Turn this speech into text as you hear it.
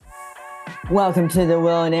Welcome to the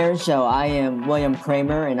Will and Aaron Show. I am William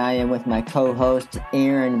Kramer, and I am with my co-host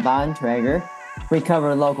Aaron Bontrager. We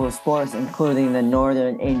cover local sports, including the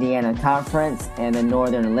Northern Indiana Conference and the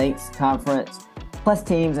Northern Lakes Conference, plus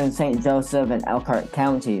teams in St. Joseph and Elkhart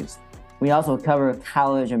counties. We also cover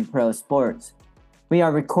college and pro sports. We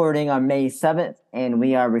are recording on May 7th, and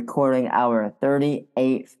we are recording our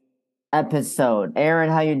 38th episode. Aaron,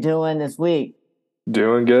 how you doing this week?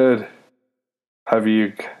 Doing good.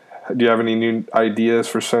 Do you have any new ideas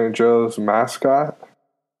for St. Joe's mascot?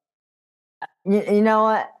 You know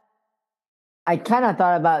what? I kind of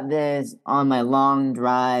thought about this on my long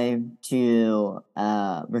drive to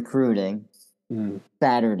recruiting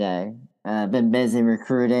Saturday. Been busy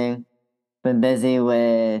recruiting. Been busy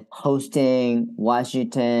with hosting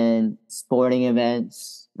Washington sporting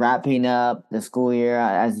events, wrapping up the school year.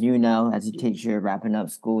 As you know, as a teacher, wrapping up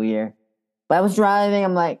school year. But I was driving.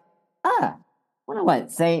 I'm like, I wonder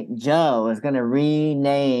what St. Joe is going to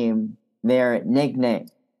rename their nickname.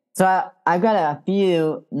 So I've got a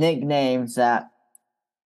few nicknames that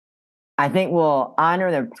I think will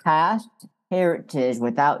honor their past heritage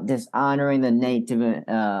without dishonoring the native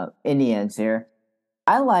Indians here.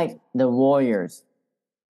 I like the Warriors.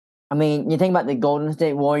 I mean, you think about the Golden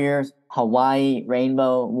State Warriors, Hawaii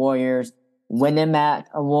Rainbow Warriors, Winnemac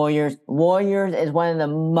Warriors. Warriors is one of the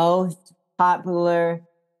most popular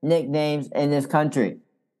nicknames in this country.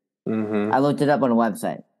 I looked it up on a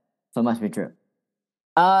website, so it must be true.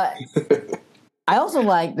 I also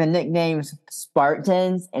like the nicknames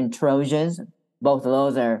Spartans and Trojans. Both of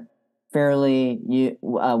those are fairly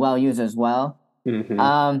well used as well.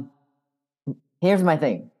 Here's my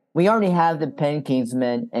thing. We already have the Penn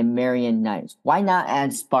Kingsmen and Marion Knights. Why not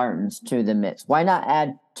add Spartans to the mix? Why not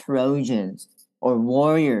add Trojans or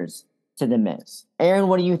Warriors to the mix? Aaron,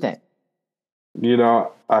 what do you think?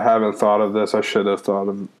 I haven't thought of this. I should have thought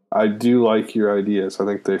of. I do like your ideas. I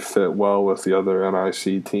think they fit well with the other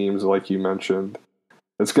NIC teams, like you mentioned.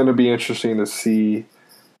 It's going to be interesting to see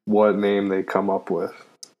what name they come up with.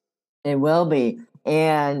 It will be.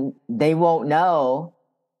 And they won't know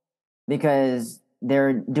because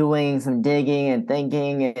they're doing some digging and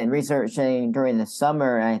thinking and researching during the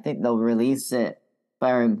summer. And I think they'll release it, if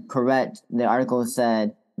I'm correct. The article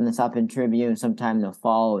said in the South Bend Tribune sometime in the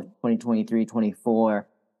fall of 2023-24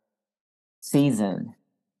 season.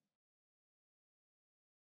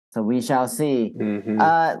 So we shall see.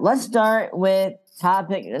 Let's start with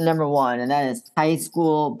topic number one, and that is high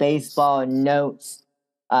school baseball notes.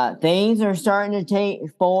 Things are starting to take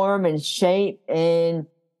form and shape in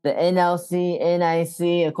the NLC,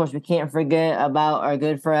 NIC. Of course, we can't forget about our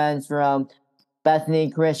good friends from Bethany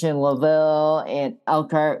Christian LaVille and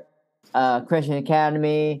Elkhart Christian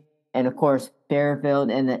Academy, and of course, Fairfield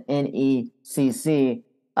and the NECC.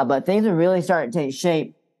 But things are really starting to take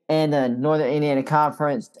shape in the Northern Indiana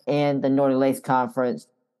Conference and the Northern Lakes Conference.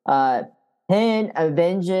 Penn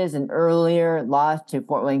avenges an earlier loss to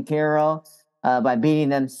Fort Wayne Carroll by beating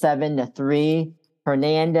them 7-3.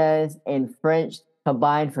 Hernandez and French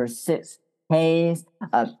combined for 6 Ks.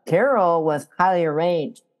 Carroll was highly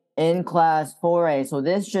ranked in Class 4A, so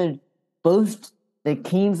this should boost the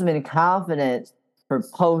Kingsmen confidence for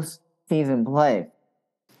postseason play.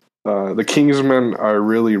 The Kingsmen are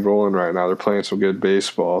really rolling right now. They're playing some good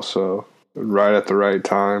baseball, so right at the right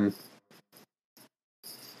time.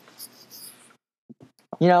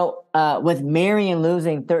 With Marion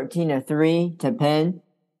losing 13-3 to Penn,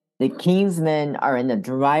 the Kingsmen are in the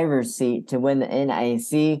driver's seat to win the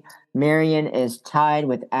NIC. Marion is tied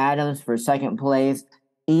with Adams for second place,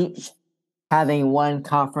 each having one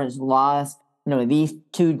conference loss. These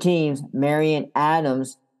two teams, Marion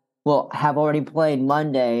Adams, will have already played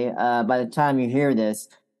Monday by the time you hear this.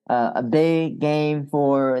 A big game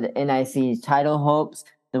for the NIC's title hopes.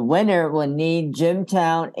 The winner will need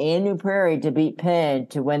Jimtown and New Prairie to beat Penn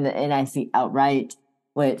to win the NIC outright,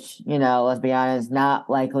 which, let's be honest, not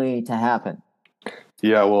likely to happen.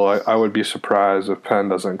 Yeah, well, I would be surprised if Penn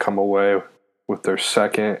doesn't come away with their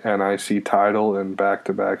second NIC title in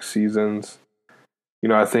back-to-back seasons.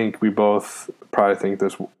 I think we both probably think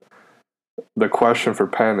this. The question for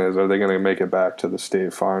Penn is, are they going to make it back to the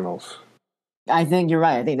state finals? I think you're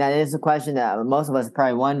right. I think that is the question that most of us are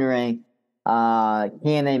probably wondering.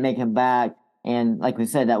 Can they make it back? And like we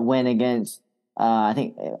said, that win against, I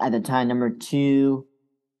think at the time, number 2,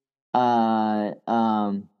 Fort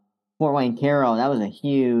Wayne Carroll, that was a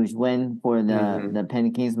huge win for the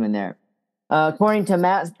Penn Kingsmen there. According to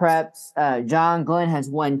Matt's Preps, John Glenn has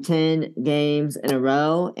won 10 games in a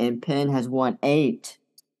row, and Penn has won 8.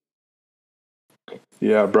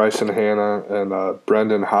 Yeah, Bryson Hanna and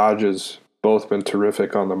Brendan Hodges both been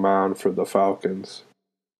terrific on the mound for the Falcons.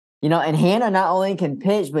 And Hannah not only can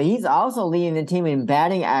pitch, but he's also leading the team in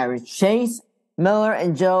batting average. Chase Miller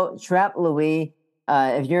and Joe Trap-Louis.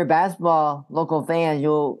 If you're a basketball local fan,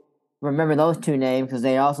 you'll remember those two names because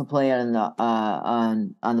they also play on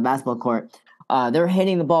the basketball court. They're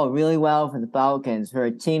hitting the ball really well for the Falcons, for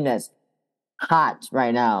a team that's hot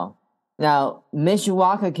right now. Now,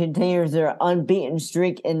 Mishawaka continues their unbeaten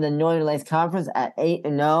streak in the Northern Lakes Conference at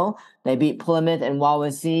 8-0. They beat Plymouth and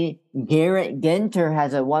Wawasee. Garrett Ginter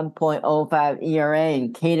has a 1.05 ERA,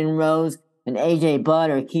 and Caden Rose and AJ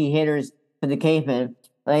Budd are key hitters for the Cavemen.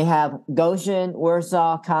 They have Goshen,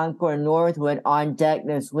 Warsaw, Concord, and Northwood on deck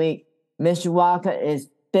this week. Mishawaka is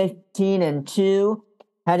 15-2,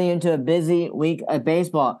 heading into a busy week of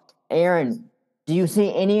baseball. Aaron, do you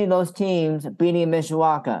see any of those teams beating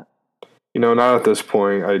Mishawaka? Not at this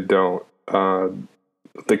point. I don't.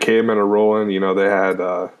 The Cavemen are rolling. They had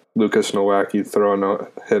Lucas Nowacki throw a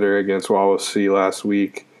no-hitter against Wawasee last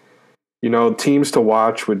week. Teams to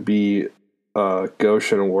watch would be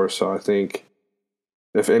Goshen and Warsaw. I think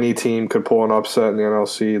if any team could pull an upset in the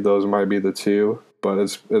NLC, those might be the two. But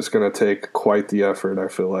it's going to take quite the effort, I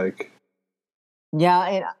feel like. Yeah,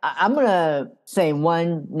 and I'm going to say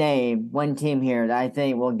one team here that I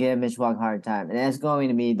think will give Mishawaka a hard time, and that's going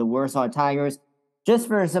to be the Warsaw Tigers, just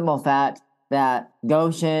for a simple fact that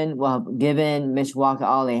Goshen will have given Mishawaka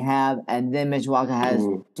all they have, and then Mishawaka has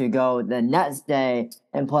to go the next day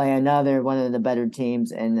and play another one of the better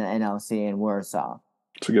teams in the NLC in Warsaw.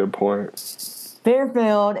 That's a good point.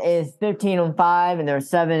 Fairfield is 15-5, and they're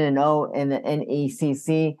 7-0 in the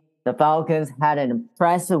NECC. The Falcons had an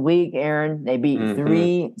impressive week, Aaron. They beat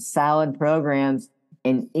three solid programs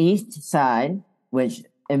in East Side, which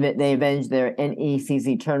they avenged their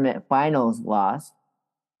NECC tournament finals loss.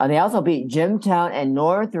 They also beat Jimtown and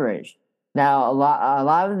Northridge. Now, a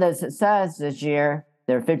lot of the success this year,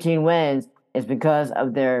 their 15 wins, is because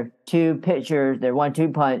of their two pitchers, their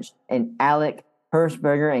 1-2 punch, and Alec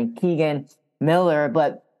Hirschberger and Keegan Miller.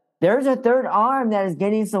 But there's a third arm that is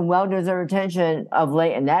getting some well-deserved attention of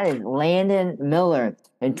late, and that is Landon Miller.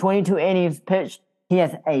 In 22 innings pitched, he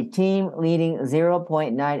has a team-leading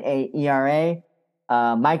 0.98 ERA.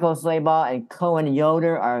 Michael Slayball and Cohen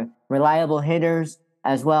Yoder are reliable hitters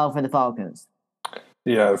as well for the Falcons.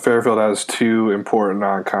 Yeah, Fairfield has two important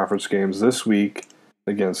non-conference games this week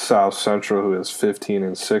against South Central, who is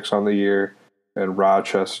 15-6 on the year, and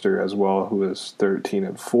Rochester as well, who is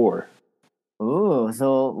 13-4. Ooh,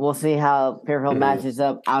 so we'll see how Fairfield matches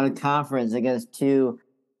up out of conference against two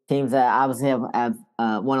teams that obviously have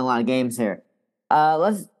won a lot of games here.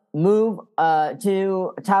 Let's move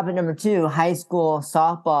to topic number 2, high school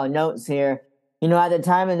softball notes here. At the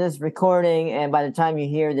time of this recording, and by the time you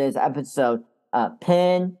hear this episode,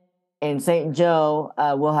 Penn and St. Joe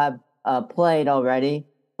will have played already,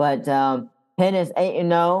 but Penn is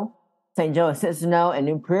 8-0. St. Joe is 6-0, and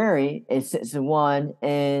New Prairie is 6-1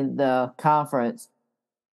 in the conference.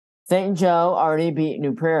 St. Joe already beat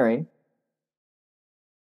New Prairie,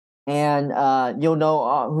 and you'll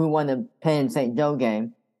know who won the Penn St. Joe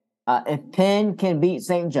game. If Penn can beat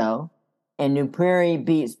St. Joe and New Prairie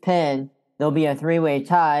beats Penn, there'll be a 3-way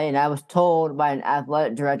tie, and I was told by an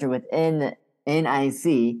athletic director within the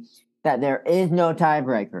NIC that there is no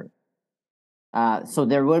tiebreaker. So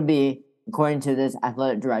there would be, according to this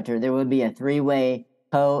athletic director, there would be a 3-way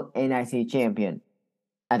co-NIC champion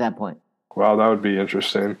at that point. Wow, that would be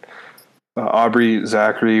interesting. Aubrey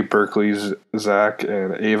Zachary, Berkeley's Zach,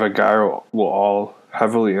 and Ava Guy will all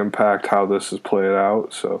heavily impact how this is played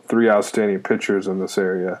out. So 3 outstanding pitchers in this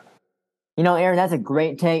area. Aaron, that's a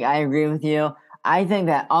great take. I agree with you. I think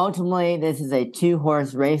that ultimately this is a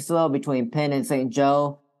 2-horse race, though, between Penn and St.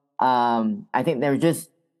 Joe. I think they're just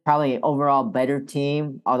probably overall better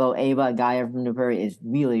team, although Ava Geyer from New Prairie is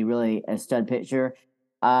really, really a stud pitcher.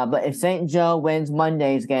 But if St. Joe wins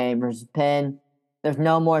Monday's game versus Penn, there's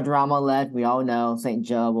no more drama left. We all know St.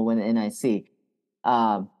 Joe will win the NIC.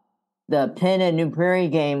 The Penn and New Prairie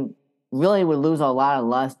game really would lose a lot of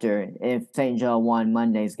luster if St. Joe won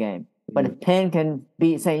Monday's game. But if Penn can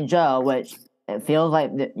beat St. Joe, which it feels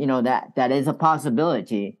like that is a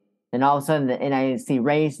possibility, then all of a sudden the NIC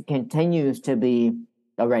race continues to be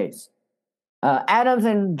a race. Adams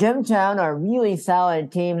and Jimtown are really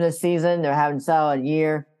solid team this season. They're having a solid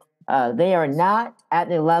year. They are not at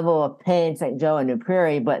the level of Penn, St. Joe, and New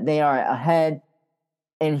Prairie, but they are ahead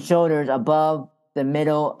and shoulders above the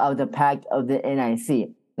middle of the pack of the NIC.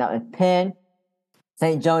 Now, if Penn,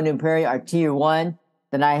 St. Joe, and New Prairie are Tier 1,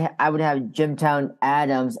 then I would have Jimtown,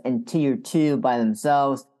 Adams, and Tier 2 by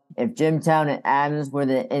themselves. If Jimtown and Adams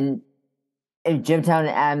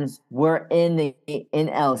were in the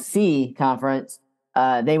NLC conference,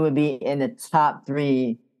 they would be in the top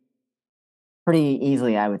 3 pretty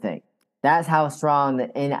easily, I would think. That's how strong the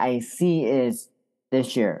NIC is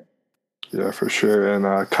this year. Yeah, for sure.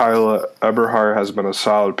 And Kyle Eberhardt has been a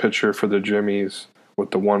solid pitcher for the Jimmies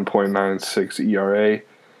with the 1.96 ERA.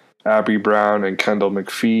 Abby Brown and Kendall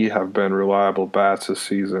McPhee have been reliable bats this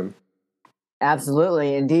season.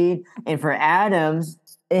 Absolutely, indeed. And for Adams,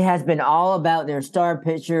 it has been all about their star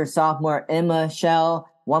pitcher, sophomore Emma Shell,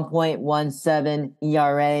 1.17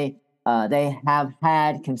 ERA. They have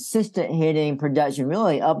had consistent hitting production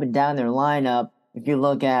really up and down their lineup. If you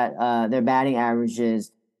look at their batting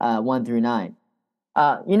averages, 1 through 9.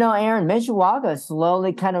 Aaron, Mishawaka is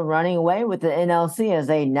slowly kind of running away with the NLC as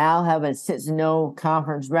they now have a 6-0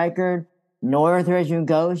 conference record. Northridge and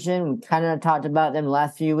Goshen, we kind of talked about them the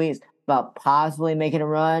last few weeks about possibly making a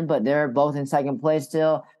run, but they're both in second place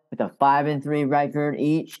still with a 5-3 record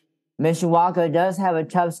each. Mishawaka does have a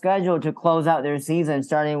tough schedule to close out their season,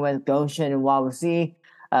 starting with Goshen and Wawasee,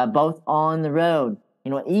 both on the road.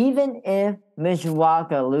 Even if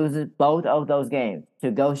Mishawaka loses both of those games to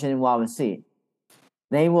Goshen and Wawasee,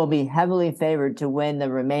 they will be heavily favored to win the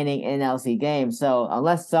remaining NLC games. So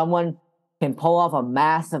unless someone can pull off a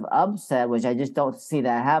massive upset, which I just don't see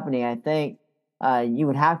that happening, I think you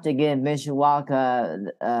would have to give Mishawaka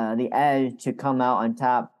the edge to come out on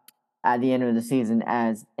top at the end of the season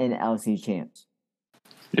as NLC champs.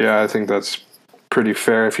 Yeah, I think that's pretty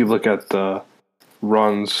fair. If you look at the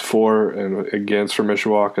runs for and against for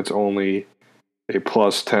Mishawaka, it's only a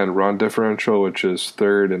plus 10 run differential, which is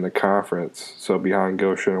third in the conference, so behind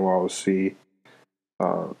Goshen and Wawasee.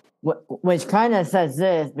 Which kind of says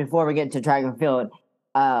this, before we get to track and field,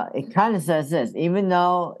 it kind of says this, even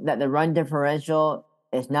though that the run differential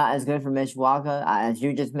is not as good for Mishawaka, as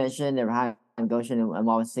you just mentioned, they're behind Goshen and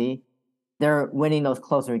Wawasee, they're winning those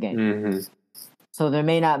closer games. Mm-hmm. So they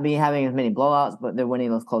may not be having as many blowouts, but they're winning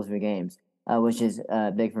those closer games, which is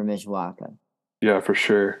big for Mishawaka. Yeah, for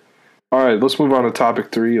sure. All right, let's move on to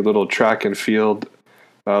topic 3, a little track and field.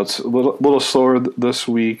 It's a little slower this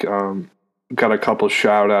week. Got a couple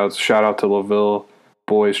shout-outs. Shout out to LaVille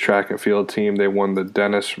boys track and field team. They won the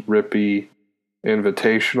Dennis Rippey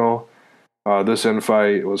Invitational. This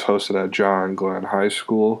invite was hosted at John Glenn High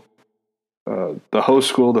School. The host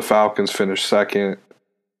school, the Falcons, finished second.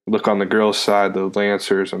 Look on the girls' side, the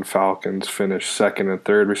Lancers and Falcons finished second and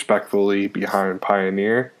third, respectively, behind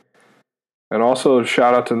Pioneer. And also,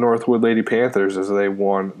 shout out to Northwood Lady Panthers as they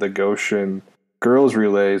won the Goshen Girls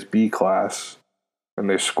Relays B class. And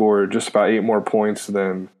they scored just about 8 more points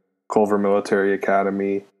than Culver Military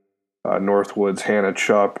Academy. Northwood's Hannah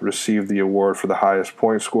Chupp received the award for the highest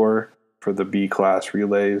point scorer for the B class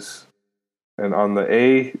relays. And on the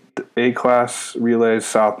A class relays,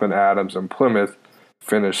 Southman Adams and Plymouth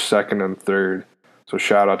finished second and third. So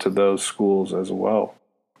shout out to those schools as well.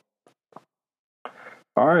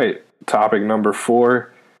 All right, topic number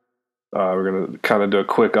 4. We're going to kind of do a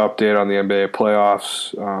quick update on the NBA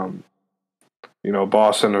playoffs.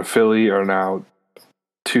 Boston and Philly are now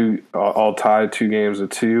all tied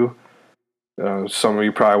 2-2. Some of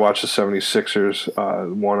you probably watched the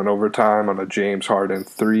 76ers won in overtime on a James Harden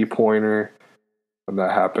 3-pointer. And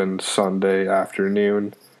that happened Sunday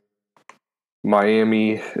afternoon.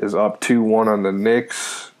 Miami is up 2-1 on the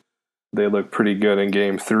Knicks. They look pretty good in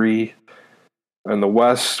Game 3. In the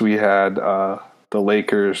West, we had the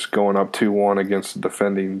Lakers going up 2-1 against the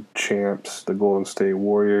defending champs, the Golden State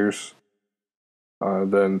Warriors.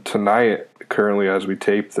 Then tonight, currently as we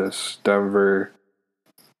tape this, before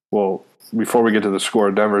we get to the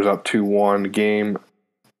score, Denver's up 2-1. Game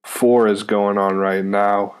 4 is going on right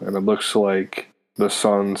now, and it looks like the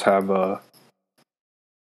Suns have a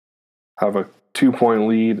 2-point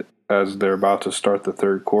lead as they're about to start the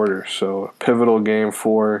third quarter. So, a pivotal Game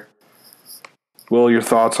 4. Will, your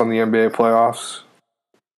thoughts on the NBA playoffs?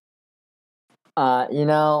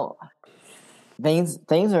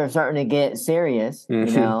 Things are starting to get serious.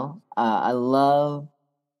 Mm-hmm. I love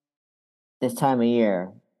this time of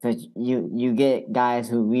year because you get guys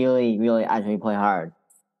who really, really actually play hard.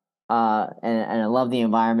 And I love the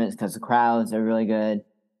environments because the crowds are really good.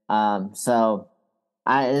 So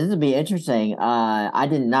this will be interesting. I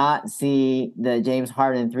did not see the James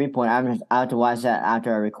Harden 3-point. I have to watch that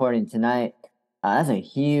after our recording tonight. That's a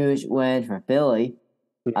huge win for Philly.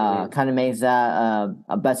 Kind of makes that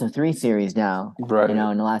a best of 3 series now. Right. In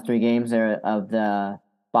the last 3 games there of the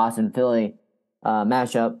Boston-Philly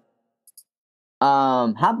matchup.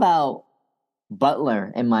 How about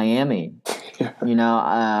Butler in Miami? Yeah.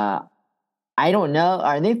 I don't know.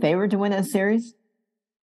 Are they favored to win that series?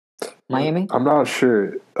 Miami? I'm not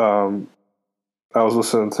sure. I was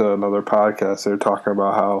listening to another podcast. They were talking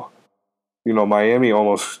about how, Miami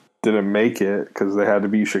almost didn't make it because they had to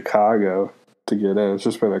beat Chicago. to get in. It's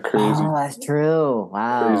just been a crazy. Oh, that's true.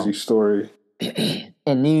 Wow. Crazy story.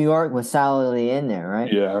 And New York was solidly in there,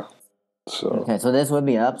 right? Yeah. So this would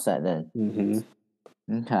be an upset then.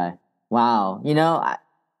 Mm-hmm. Okay. Wow.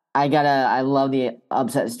 I love the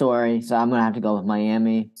upset story, so I'm gonna have to go with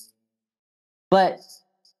Miami. But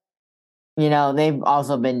they've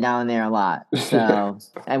also been down there a lot, so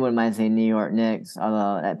I wouldn't mind saying New York Knicks,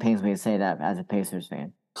 although that pains me to say that as a Pacers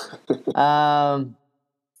fan.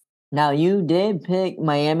 Now you did pick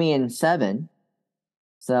Miami in 7,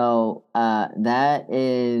 so that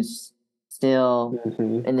is still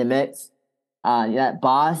in the mix.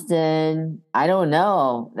 Boston, I don't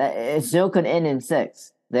know. It still could end in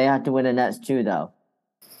 6. They have to win the Nets too, though.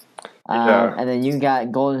 And then you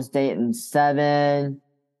got Golden State in 7.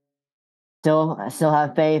 Still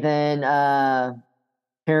have faith in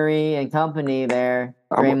Curry and company there.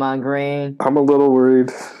 Draymond Green. I'm a little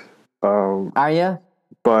worried. Are you?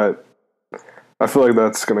 But I feel like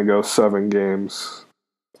that's going to go 7 games.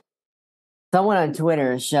 Someone on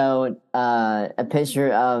Twitter showed a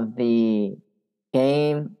picture of the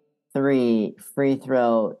Game 3 free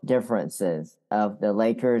throw differences of the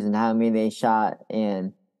Lakers and how many they shot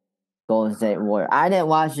in Golden State Warriors. I didn't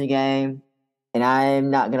watch the game, and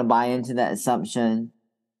I'm not going to buy into that assumption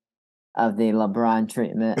of the LeBron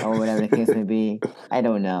treatment or whatever the case may be. I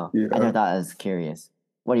don't know. Yeah. I just thought I was curious.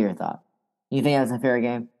 What are your thoughts? You think that was a fair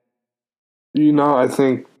game? I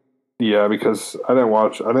think, because I didn't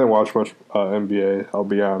watch much NBA. I'll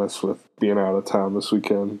be honest, with being out of town this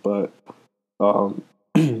weekend. But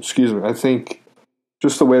excuse me, I think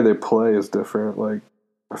just the way they play is different. Like,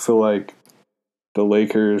 I feel like the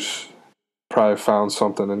Lakers probably found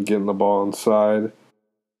something in getting the ball inside.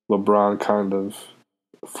 LeBron kind of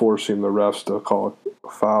forcing the refs to call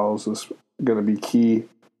fouls is going to be key.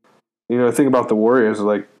 The thing about the Warriors is,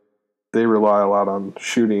 like, they rely a lot on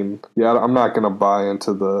shooting. Yeah, I'm not going to buy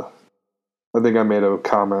into I think I made a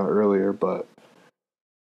comment earlier, but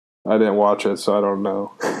I didn't watch it, so I don't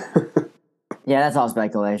know. Yeah, that's all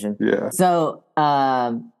speculation. Yeah. So,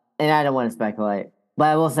 and I don't want to speculate, but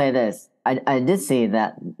I will say this. I did see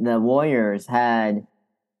that the Warriors had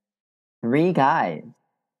 3 guys.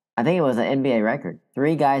 I think it was an NBA record.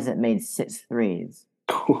 3 guys that made 6 threes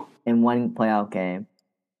in one playoff game.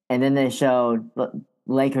 And then they showed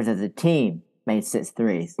Lakers as a team made 6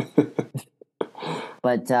 threes.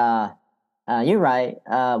 But you're right.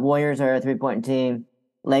 Warriors are a 3-point team.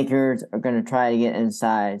 Lakers are going to try to get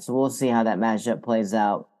inside. So we'll see how that matchup plays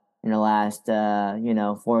out in the last,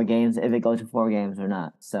 4 games, if it goes to 4 games or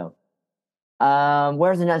not. So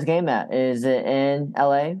where's the next game at? Is it in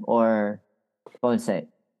LA or Golden State?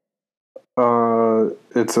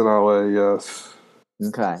 It's in LA, yes.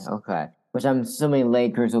 Okay. Which I'm assuming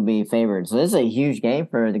Lakers will be favored. So this is a huge game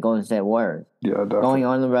for the Golden State Warriors. Yeah, definitely. Going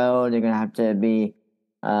on the road, they're going to have to be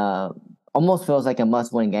almost feels like a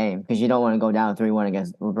must-win game because you don't want to go down 3-1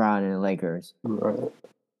 against LeBron and the Lakers. Right.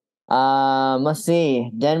 Let's see.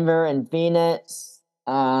 Denver and Phoenix.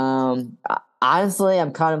 Honestly,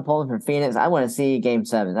 I'm kind of pulling for Phoenix. I want to see Game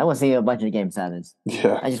 7. I want to see a bunch of Game 7s.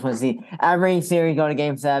 Yeah. I just want to see every series go to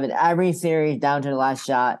Game 7. Every series down to the last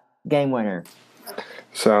shot. Game winner.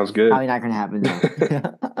 Sounds good. Probably not going to happen,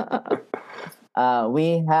 though.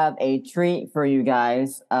 We have a treat for you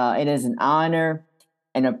guys. It is an honor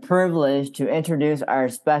and a privilege to introduce our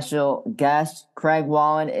special guest. Craig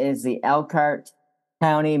Wallin is the Elkhart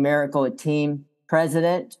County Miracle Team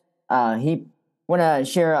president. He want to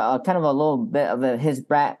share kind of a little bit of his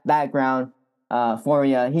background for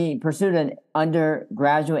you. He pursued an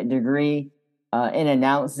undergraduate degree in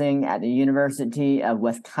announcing at the University of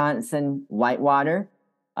Wisconsin-Whitewater.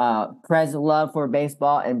 Craig's love for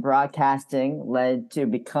baseball and broadcasting led to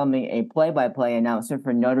becoming a play-by-play announcer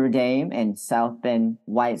for Notre Dame and South Bend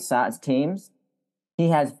White Sox teams. He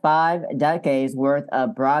has 5 decades worth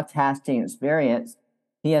of broadcasting experience.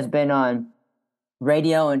 He has been on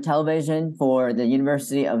radio and television for the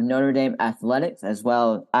University of Notre Dame Athletics, as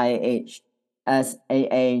well as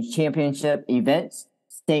IHSAA championship events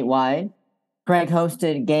statewide. Craig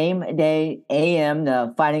hosted Game Day AM,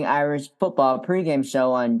 the Fighting Irish football pregame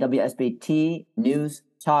show on WSBT News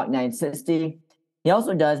Talk 960. He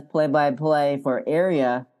also does play-by-play for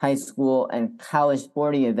area high school and college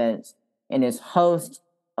sporting events and is host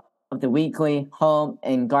of the weekly home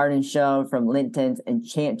and garden show from Linton's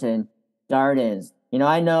Enchanted Gardens.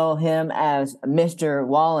 I know him as Mr.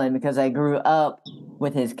 Wallin because I grew up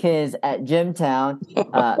with his kids at Jimtown.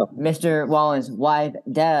 Mr. Wallin's wife,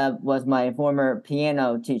 Deb, was my former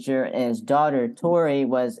piano teacher, and his daughter, Tori,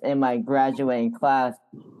 was in my graduating class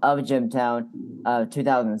of Jimtown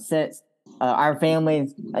 2006. our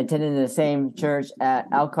families attended the same church at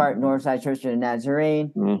Elkhart Northside Church of the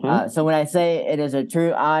Nazarene. So when I say it is a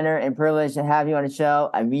true honor and privilege to have you on the show,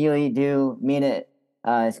 I really do mean it.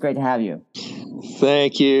 It's great to have you.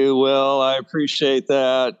 Thank you, Will. I appreciate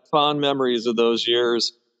that. Fond memories of those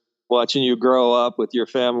years, watching you grow up with your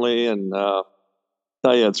family, and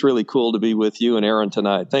tell you, it's really cool to be with you and Aaron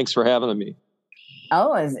tonight. Thanks for having me.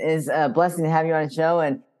 Oh, it's a blessing to have you on the show.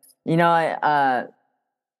 And, you know,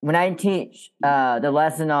 when I teach the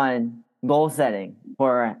lesson on goal setting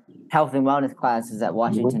for health and wellness classes at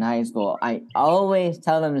Washington High School, I always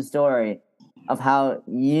tell them the story of how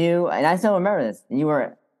you, and I still remember this, we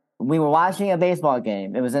were watching a baseball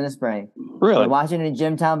game. It was in the spring. Really? We were watching a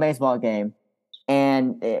Jimtown baseball game,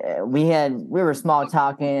 and we were small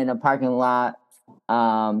talking in a parking lot.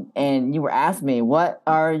 And you were asking me, what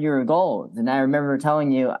are your goals? And I remember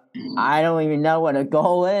telling you, I don't even know what a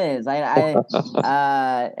goal is.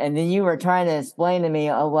 And then you were trying to explain to me,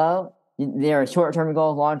 oh, well, there are short-term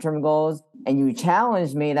goals, long-term goals. And you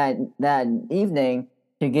challenged me that evening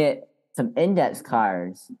to get some index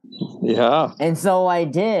cards. Yeah. And so I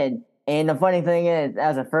did. And the funny thing is,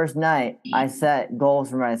 as a first night, I set goals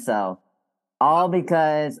for myself, all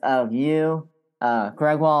because of you,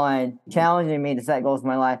 Craig Wallin, challenging me to set goals for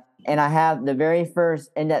my life. And I have the very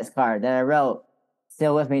first index card that I wrote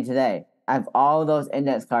still with me today. I have all of those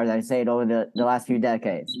index cards I saved over the last few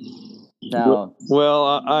decades. So,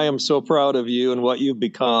 well, I am so proud of you and what you've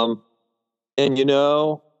become. And, you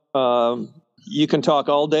know, you can talk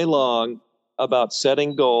all day long about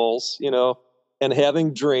setting goals, you know, and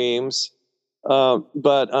having dreams.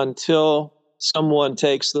 But until someone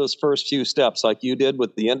takes those first few steps like you did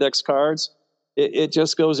with the index cards, it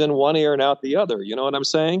just goes in one ear and out the other. You know what I'm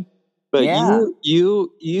saying? But yeah.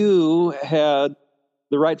 you had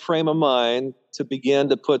the right frame of mind to begin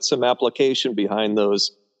to put some application behind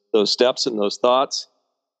those steps and those thoughts.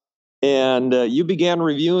 And you began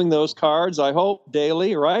reviewing those cards, I hope,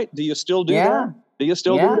 daily, right? Do you still do that? Do you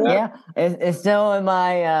still do that? Yeah. It's still in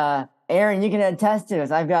my, Aaron, you can attest to this.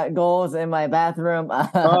 I've got goals in my bathroom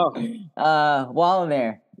wall in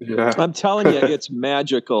there. Yeah. I'm telling you, it's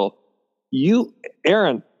magical.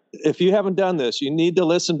 Aaron, if you haven't done this, you need to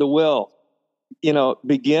listen to Will. You know,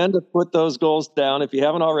 begin to put those goals down, if you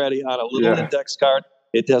haven't already, on a little index card.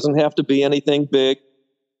 It doesn't have to be anything big,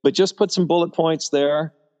 but just put some bullet points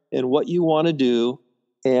there and what you want to do,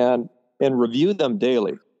 and review them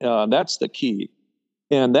daily. That's the key.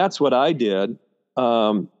 And that's what I did.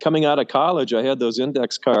 Coming out of college, I had those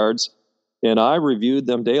index cards, and I reviewed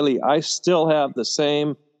them daily. I still have the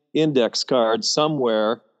same index card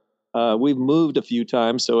somewhere. We've moved a few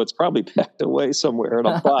times, so it's probably packed away somewhere in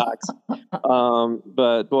a box.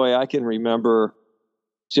 But boy, I can remember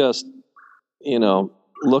just, you know,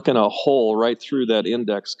 looking a hole right through that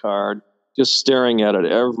index card, just staring at it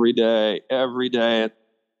every day.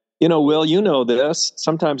 You know, Will, you know this.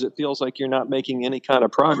 Sometimes it feels like you're not making any kind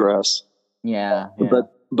of progress. Yeah.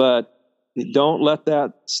 But don't let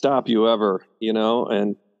that stop you ever, you know,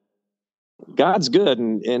 and God's good,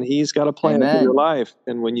 and he's got a plan for your life.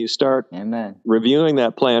 And when you start reviewing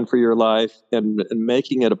that plan for your life and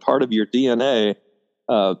making it a part of your DNA,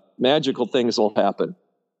 magical things will happen.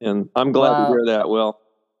 And I'm glad to hear that, Will.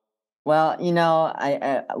 Well, you know,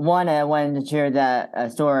 I wanted to share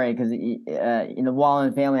that story because you know,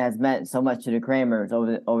 Wallin family has meant so much to the Kramers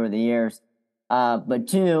over the years. But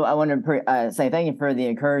two, I want to say thank you for the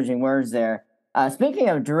encouraging words there. Speaking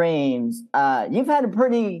of dreams, you've had a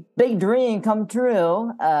pretty big dream come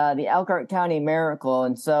true, the Elkhart County Miracle.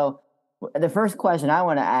 And so the first question I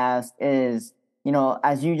want to ask is, you know,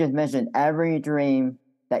 as you just mentioned, every dream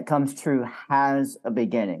that comes true has a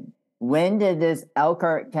beginning. When did this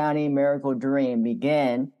Elkhart County Miracle dream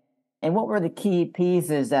begin? And what were the key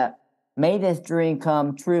pieces that made this dream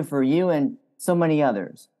come true for you and so many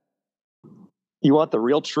others? You want the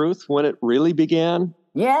real truth, when it really began?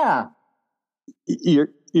 Yeah.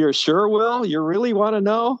 You're sure, Will? You really want to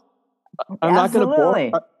know? I'm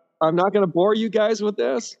Absolutely. I'm not going to bore you guys with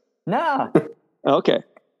this. No. Okay.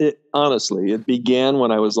 Honestly, it began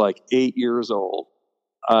when I was like 8 years old.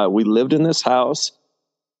 We lived in this house,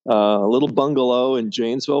 a little bungalow in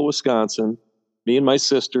Janesville, Wisconsin. Me and my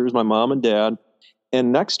sisters, my mom and dad.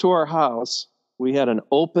 And next to our house, we had an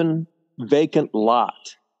open, vacant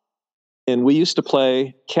lot. And we used to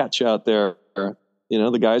play catch out there. You know,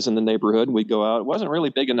 the guys in the neighborhood, we'd go out. It wasn't really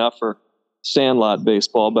big enough for sandlot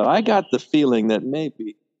baseball, but I got the feeling that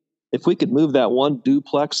maybe if we could move that one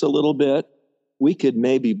duplex a little bit, we could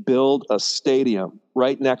maybe build a stadium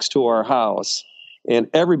right next to our house, and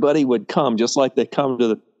everybody would come just like they come to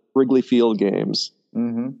the Wrigley Field games.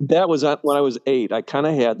 Mm-hmm. That was when I was 8. I kind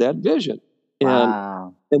of had that vision.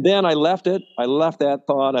 And then I left it. I left that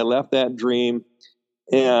thought. I left that dream,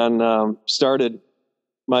 and started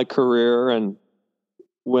my career. And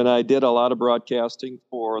when I did a lot of broadcasting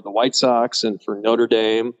for the White Sox and for Notre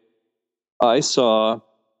Dame, I saw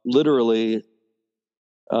literally,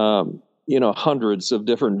 hundreds of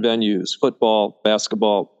different venues: football,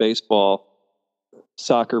 basketball, baseball,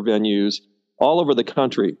 soccer venues all over the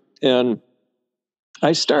country. And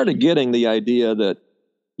I started getting the idea that,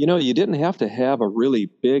 you didn't have to have a really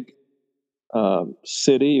big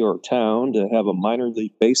city or town to have a minor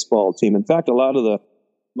league baseball team. In fact, a lot of the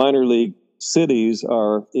minor league cities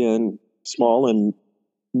are in small and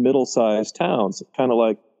middle-sized towns, kind of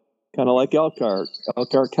like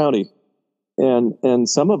Elkhart County, and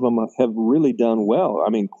some of them have really done well. I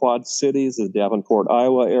mean, Quad Cities, the Davenport,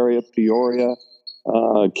 Iowa area, Peoria,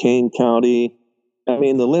 Kane County. I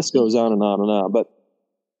mean, the list goes on and on and on. But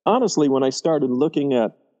honestly, when I started looking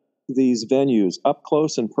at these venues up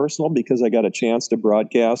close and personal, because I got a chance to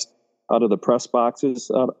broadcast out of the press boxes,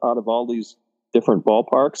 out of all these different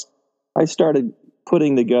ballparks, I started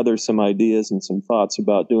putting together some ideas and some thoughts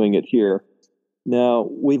about doing it here. Now,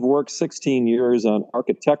 we've worked 16 years on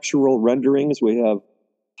architectural renderings. We have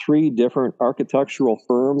 3 different architectural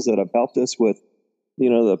firms that have helped us with,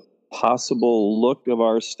 the possible look of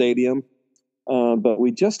our stadium. But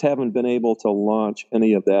we just haven't been able to launch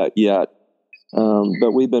any of that yet.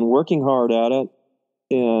 But we've been working hard at it.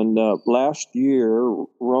 And last year,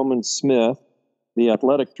 Roman Smith, the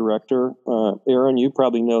athletic director, Aaron, you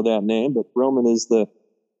probably know that name, but Roman is the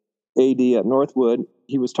AD at Northwood.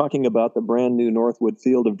 He was talking about the brand new Northwood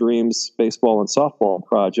Field of Dreams baseball and softball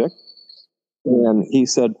project. And he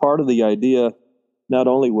said part of the idea not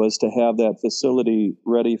only was to have that facility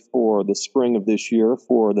ready for the spring of this year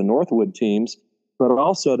for the Northwood teams, but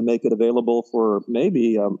also to make it available for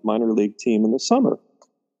maybe a minor league team in the summer.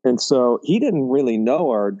 And so he didn't really know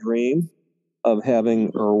our dream of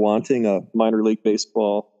having or wanting a minor league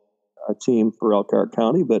baseball team for Elkhart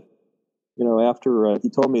County. But, after he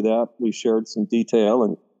told me that, we shared some detail,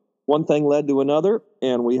 and one thing led to another,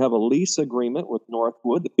 and we have a lease agreement with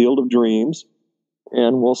Northwood, the Field of Dreams,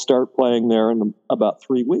 and we'll start playing there in about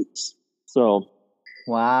 3 weeks. So,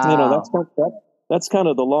 wow, that's kind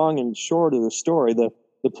of the long and short of the story. The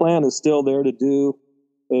plan is still there to do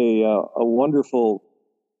a wonderful,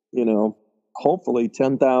 hopefully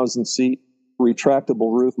 10,000 seat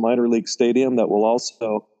retractable roof minor league stadium that will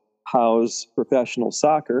also house professional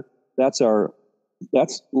soccer. That's our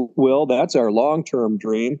long-term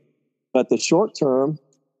dream. But the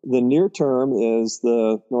near term is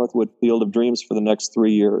the Northwood Field of Dreams for the next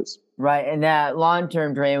 3 years. Right, and that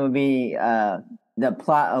long-term dream would be the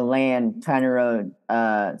plot of land, China Road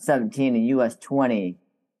 17 and US 20.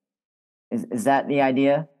 Is that the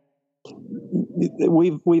idea?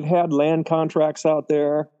 We've had land contracts out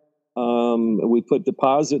there. We put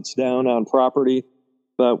deposits down on property,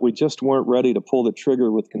 but we just weren't ready to pull the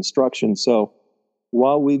trigger with construction. So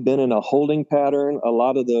while we've been in a holding pattern, a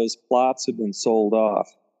lot of those plots have been sold off.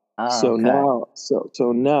 So now,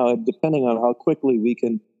 depending on how quickly we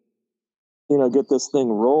can, get this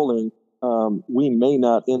thing rolling, we may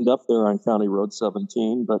not end up there on County Road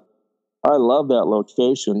 17, but I love that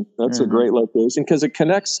location. That's a great location because it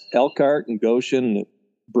connects Elkhart and Goshen, and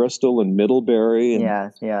Bristol and Middlebury. And,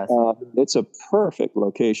 yes. It's a perfect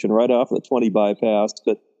location right off the 20 bypass.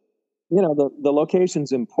 But, the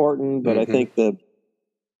location's important, but I think the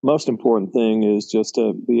most important thing is just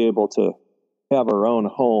to be able to have our own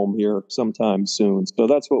home here sometime soon. So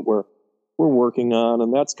that's what we're working on,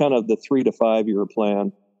 and that's kind of the 3 to 5 year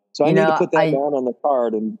plan. So I need to put that down on the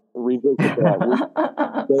card and revisit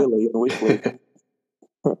that daily and weekly.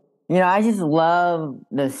 I just love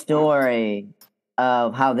the story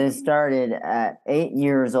of how this started at 8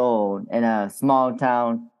 years old in a small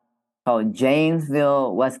town called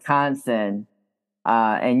Janesville, Wisconsin.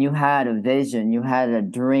 And you had a vision, you had a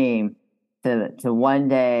dream to one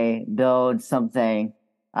day build something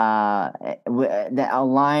that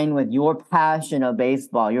aligned with your passion of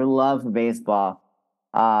baseball, your love for baseball.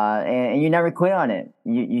 And you never quit on it.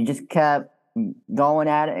 You just kept going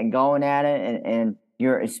at it, and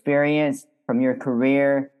your experience from your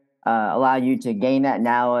career allowed you to gain that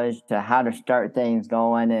knowledge to how to start things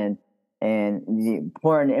going and the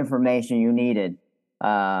important information you needed.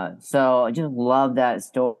 So I just love that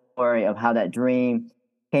story of how that dream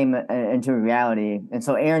came into reality. And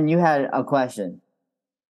so, Aaron, you had a question.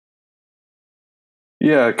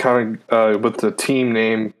 Yeah, kind of with the team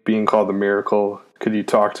name being called the Miracle, could you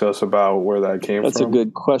talk to us about where that came from? That's a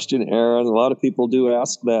good question, Aaron. A lot of people do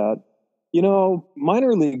ask that.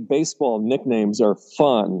 Minor league baseball nicknames are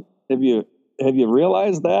fun. Have you have you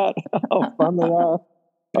realized that? How fun they are?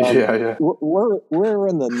 Yeah. We're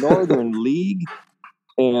in the Northern League,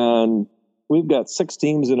 and we've got 6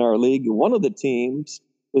 teams in our league. One of the teams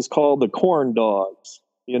is called the Corn Dogs.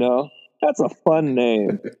 That's a fun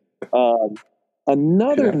name.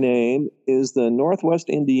 Another name is the Northwest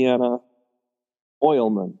Indiana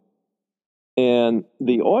Oilmen. And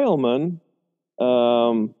the Oilmen,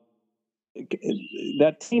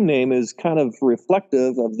 that team name is kind of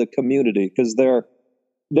reflective of the community because they're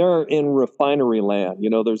in refinery land.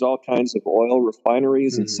 There's all kinds of oil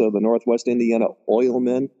refineries. And so the Northwest Indiana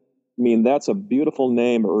Oilmen, that's a beautiful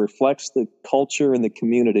name. It reflects the culture and the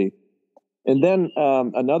community. And then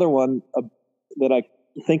another one that I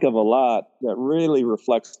think of a lot that really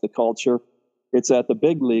reflects the culture, it's at the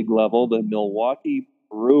big league level, the Milwaukee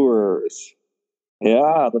Brewers.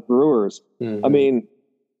 Yeah, the Brewers.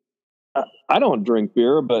 I don't drink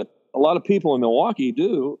beer, but a lot of people in Milwaukee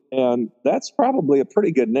do, and that's probably a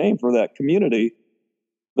pretty good name for that community.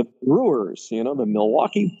 The Brewers, the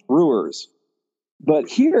Milwaukee Brewers. But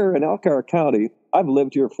here in Elkhart County, I've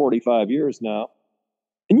lived here 45 years now,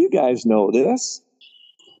 and you guys know this.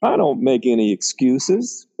 I don't make any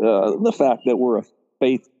excuses. The fact that we're a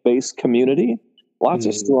faith-based community, lots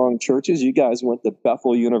of strong churches. You guys went to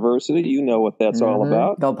Bethel University. You know what that's all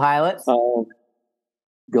about. Go Pilots.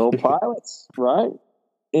 Go Pilots, right?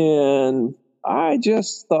 And I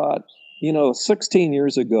just thought, 16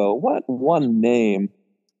 years ago, what one name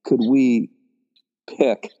could we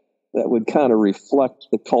pick that would kind of reflect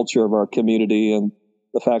the culture of our community and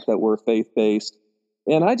the fact that we're faith-based?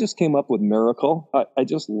 And I just came up with Miracle. I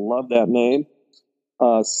just love that name.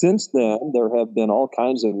 Since then, there have been all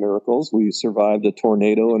kinds of miracles. We survived a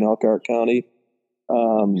tornado in Elkhart County.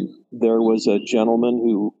 There was a gentleman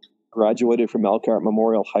who graduated from Elkhart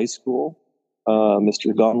Memorial High School.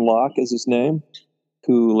 Mr. Gunlock is his name,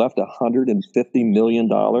 who left $150 million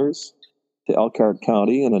to Elkhart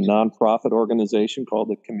County in a nonprofit organization called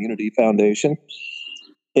the Community Foundation.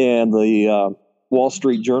 And the Wall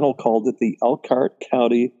Street Journal called it the Elkhart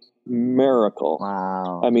County Miracle.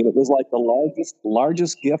 Wow. It was like the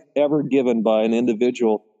largest gift ever given by an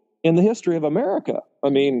individual in the history of America.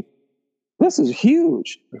 This is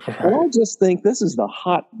huge. Right. And I just think this is the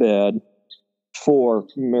hotbed for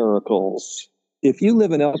miracles. If you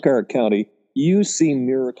live in Elkhart County, you see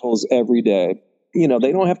miracles every day. They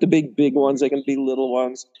don't have to be big ones. They can be little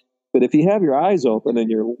ones. But if you have your eyes open and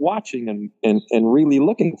you're watching and really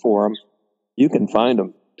looking for them, you can find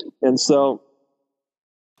them. And so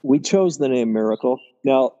we chose the name Miracle.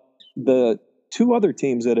 Now, the 2 other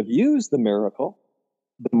teams that have used the Miracle,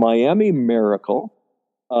 the Miami Miracle,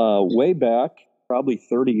 way back, probably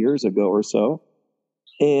 30 years ago or so,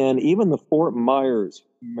 and even the Fort Myers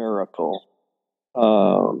Miracle.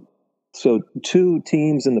 So 2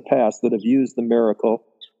 teams in the past that have used the Miracle.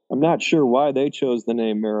 I'm not sure why they chose the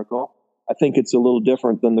name Miracle. I think it's a little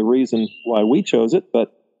different than the reason why we chose it,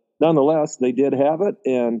 but nonetheless, they did have it,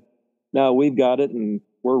 and now we've got it, and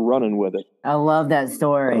we're running with it. I love that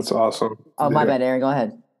story. That's awesome. Oh, my bad, Aaron. Go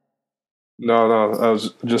ahead. No, I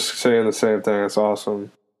was just saying the same thing. It's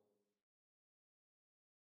awesome.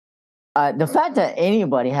 The fact that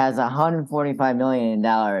anybody has $145 million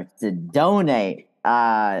to donate,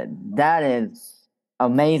 that is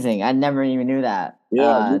amazing. I never even knew that.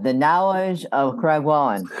 Yeah. The knowledge of Craig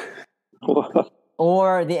Wallin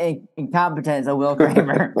or the incompetence of Will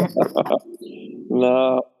Kramer.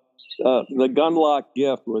 No, the Gunlock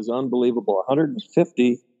gift was unbelievable.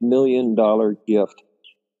 $150 million gift.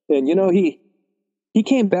 And, he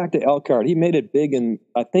came back to Elkhart. He made it big in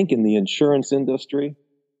the insurance industry.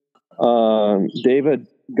 David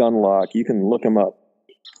Gunlock, you can look him up.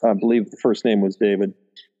 I believe the first name was David.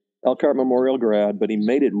 Elkhart Memorial grad, but he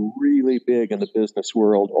made it really big in the business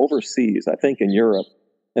world overseas, I think in Europe.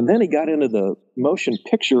 And then he got into the motion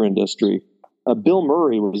picture industry. Bill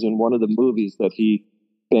Murray was in one of the movies that he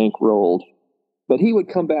bankrolled. But he would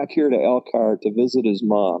come back here to Elkhart to visit his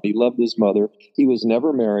mom. He loved his mother. He was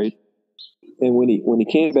never married. And when he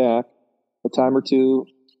came back a time or two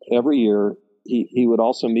every year, he would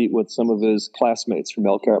also meet with some of his classmates from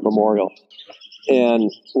Elkhart Memorial.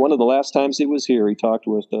 And one of the last times he was here, he talked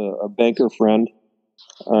with a banker friend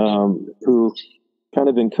who kind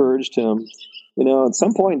of encouraged him, at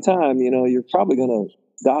some point in time, you're probably going to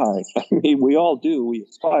die. We all do. We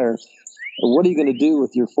aspire. And what are you going to do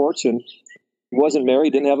with your fortune? He wasn't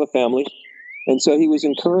married, didn't have a family. And so he was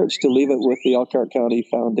encouraged to leave it with the Elkhart County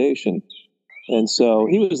Foundation. And so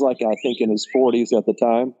he was I think in his 40s at the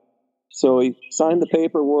time. So he signed the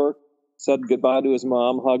paperwork, said goodbye to his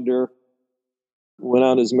mom, hugged her, went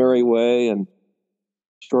on his merry way. And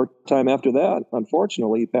short time after that,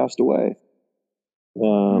 unfortunately, he passed away.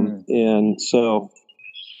 And so,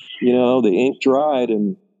 the ink dried,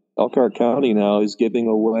 and Elkhart County now is giving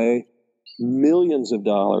away millions of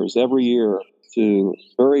dollars every year to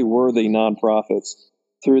very worthy nonprofits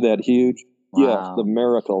through that huge gift, the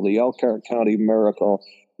miracle, the Elkhart County miracle,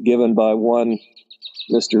 given by one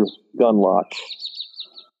Mr. Gunlock.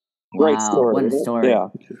 Great story. What a story. Yeah.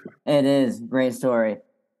 It is a great story.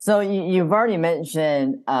 So you've already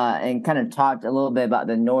mentioned and kind of talked a little bit about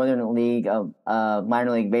the Northern League of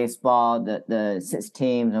minor league baseball, the 6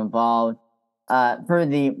 teams involved. For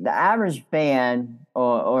the average fan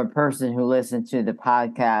or person who listens to the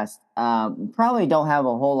podcast, probably don't have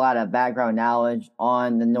a whole lot of background knowledge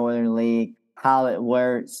on the Northern League, how it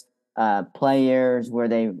works, players, where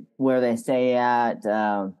they stay at,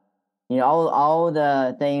 all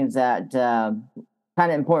the things that kind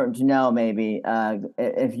of important to know, maybe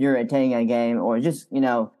if you're attending a game, or just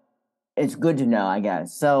it's good to know, I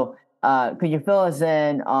guess. So could you fill us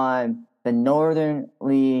in on the Northern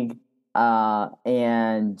League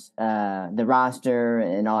and the roster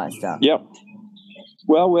and all that stuff? Yeah.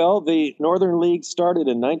 Well, the Northern League started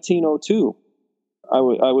in 1902. I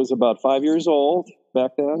was about 5 years old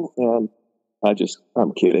back then, and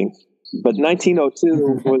I'm kidding. But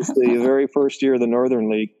 1902 was the very first year of the Northern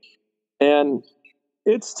League. And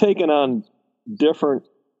it's taken on different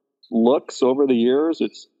looks over the years.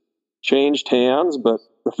 It's changed hands, but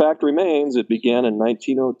the fact remains it began in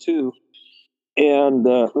 1902. And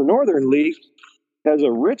the Northern League has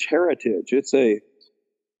a rich heritage. It's a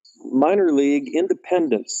minor league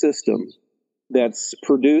independent system that's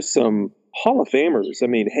produced some Hall of Famers. I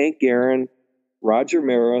mean, Hank Aaron, Roger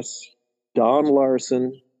Maris, Don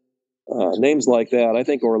Larson, names like that. I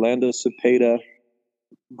think Orlando Cepeda,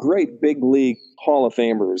 great big league Hall of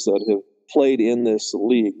Famers that have played in this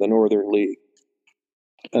league, the Northern League.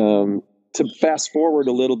 To fast forward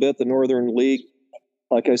a little bit, the Northern League,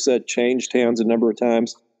 like I said, changed hands a number of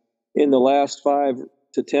times. In the last 5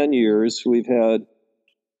 to 10 years, we've had,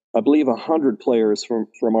 I believe, 100 players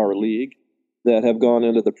from our league that have gone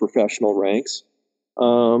into the professional ranks.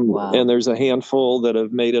 And there's a handful that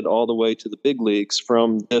have made it all the way to the big leagues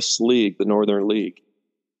from this league, the Northern League.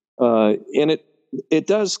 And it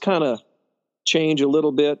does kind of change a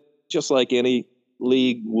little bit, just like any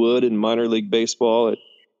league would in minor league baseball.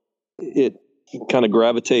 It kind of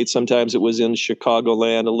gravitates. Sometimes it was in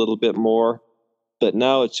Chicagoland a little bit more, but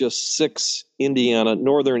now it's just 6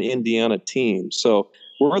 Northern Indiana teams. So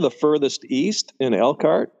we're the furthest east in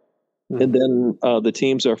Elkhart. And then the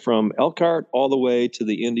teams are from Elkhart all the way to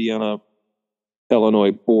the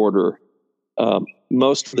Indiana-Illinois border.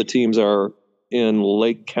 Most of the teams are in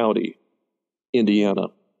Lake County, Indiana.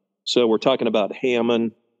 So we're talking about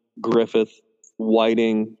Hammond, Griffith,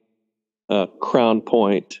 Whiting, Crown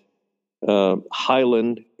Point,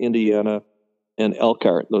 Highland, Indiana, and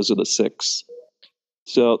Elkhart. Those are the 6.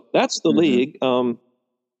 So that's the league.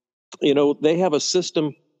 They have a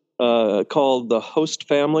system called the host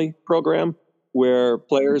family program, where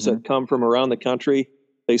players that come from around the country,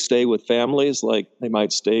 they stay with families, like they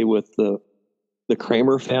might stay with the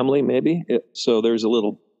Kramer family, maybe. So there's a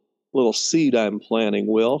little seed I'm planting,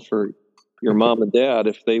 Will, for your mom and dad.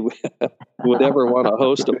 If they would ever want to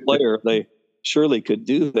host a player, they surely could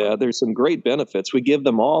do that. There's some great benefits. We give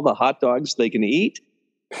them all the hot dogs they can eat.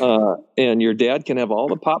 And your dad can have all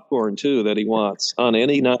the popcorn too that he wants on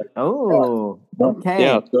any night. Oh, okay.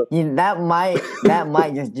 Yeah, that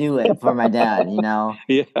might just do it for my dad.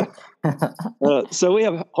 Yeah. So we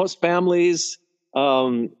have host families.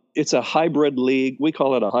 It's a hybrid league. We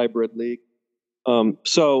call it a hybrid league.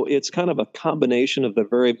 So it's kind of a combination of the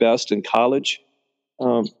very best in college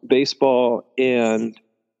baseball, and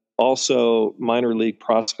also minor league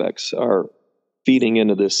prospects are feeding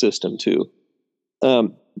into this system too.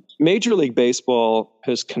 Major League Baseball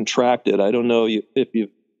has contracted. I don't know if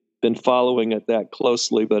you've been following it that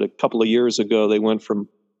closely, but a couple of years ago, they went from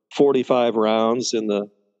 45 rounds in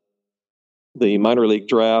the minor league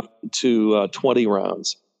draft to 20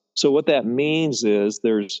 rounds. So what that means is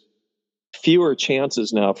there's fewer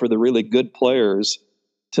chances now for the really good players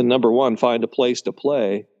to, number one, find a place to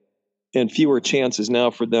play, and fewer chances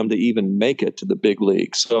now for them to even make it to the big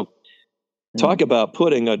league. So talk about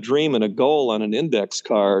putting a dream and a goal on an index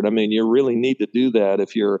card. I mean, you really need to do that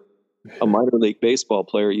if you're a minor league baseball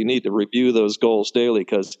player. You need to review those goals daily,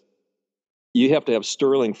 because you have to have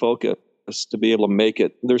sterling focus to be able to make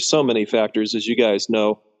it. There's so many factors, as you guys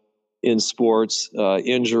know, in sports,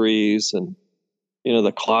 injuries, and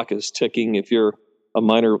the clock is ticking. If you're a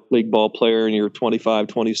minor league ball player and you're 25,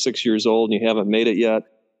 26 years old and you haven't made it yet,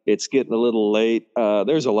 it's getting a little late.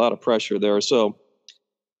 There's a lot of pressure there. So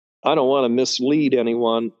I don't want to mislead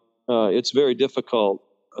anyone. it's very difficult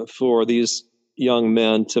for these young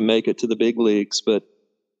men to make it to the big leagues, but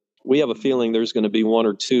we have a feeling there's going to be one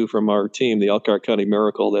or two from our team, the Elkhart County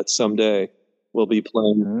Miracle, that someday will be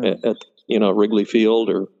playing at Wrigley Field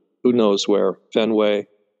or who knows where, Fenway.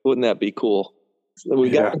 Wouldn't that be cool? We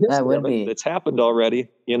got that would be. It's happened already,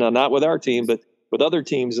 not with our team, but with other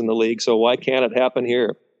teams in the league. So why can't it happen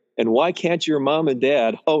here? And why can't your mom and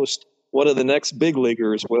dad host one of the next big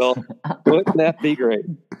leaguers? Well, wouldn't that be great?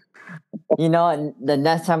 The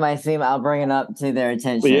next time I see them, I'll bring it up to their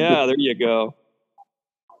attention. Yeah, there you go.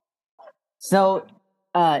 So,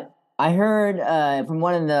 I heard from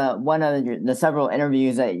one of the several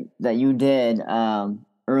interviews that you did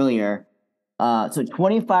earlier. So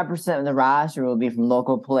 25% of the roster will be from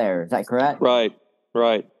local players. Is that correct? Right.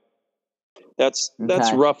 That's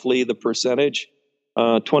roughly the percentage,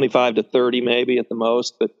 25 to 30 maybe at the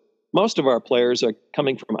most. But most of our players are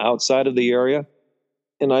coming from outside of the area.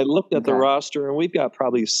 And I looked at the roster, and we've got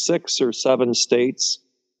probably 6 or 7 states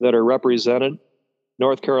that are represented: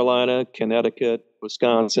 North Carolina, Connecticut,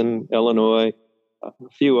 Wisconsin, Illinois, a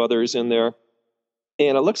few others in there.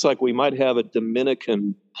 And it looks like we might have a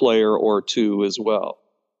Dominican player or two as well.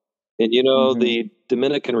 And, the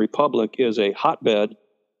Dominican Republic is a hotbed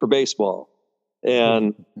for baseball.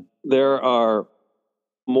 And there are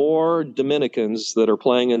more Dominicans that are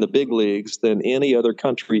playing in the big leagues than any other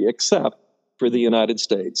country except for the United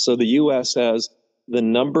States. So the U.S. has the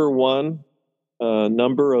number one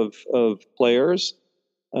number of players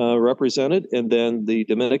represented, and then the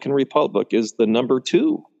Dominican Republic is the number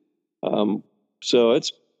 2. So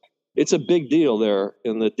it's a big deal there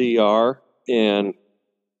in the DR, and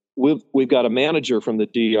we've got a manager from the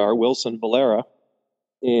DR, Wilson Valera,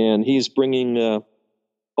 and he's bringing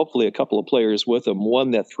hopefully a couple of players with him.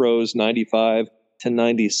 One that throws 95 to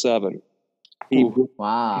 97. He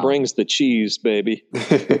brings the cheese, baby.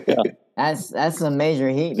 Yeah. That's a major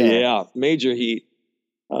heat there. Yeah, major heat.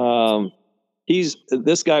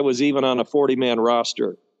 This guy was even on a 40-man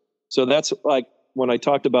roster. So that's like when I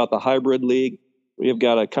talked about the hybrid league, we've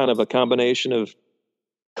got a kind of a combination of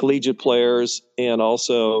collegiate players and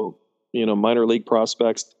also, minor league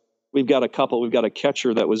prospects. We've got a couple. We've got a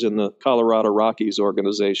catcher that was in the Colorado Rockies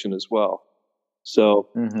organization as well. So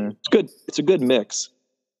it's good. It's a good mix.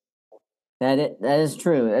 That is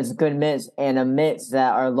true. It's a good mix, and a mix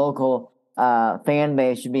that our local fan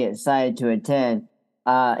base should be excited to attend.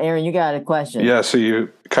 Aaron, you got a question? Yeah, so you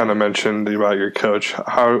kind of mentioned about your coach.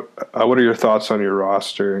 What are your thoughts on your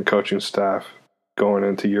roster and coaching staff going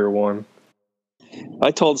into year one? I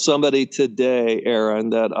told somebody today, Aaron,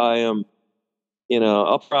 that I am,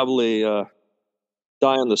 I'll probably die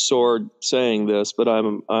on the sword saying this, but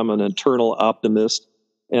I'm an eternal optimist.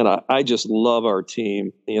 And I just love our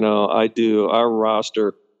team. I do. Our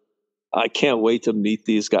roster, I can't wait to meet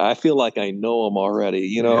these guys. I feel like I know them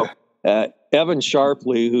already. Evan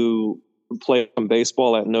Sharpley, who played some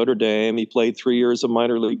baseball at Notre Dame. He played 3 years of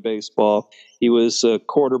minor league baseball. He was a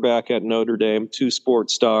quarterback at Notre Dame, 2-sport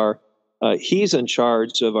star. He's in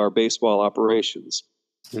charge of our baseball operations.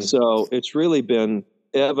 So it's really been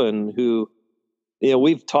Evan who,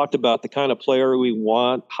 we've talked about the kind of player we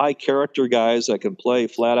want, high character guys that can play,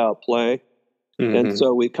 flat out play. And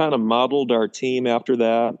so we kind of modeled our team after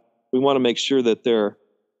that. We want to make sure that they're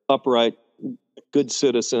upright, good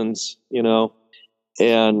citizens,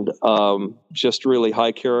 and just really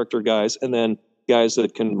high character guys, and then guys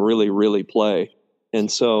that can really, really play.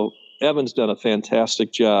 And so Evan's done a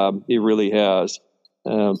fantastic job. He really has,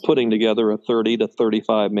 putting together a 30 to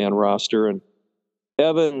 35 man roster. And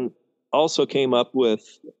Evan also came up with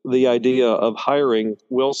the idea of hiring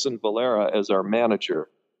Wilson Valera as our manager.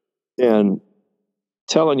 And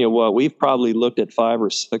telling you what, we've probably looked at 5 or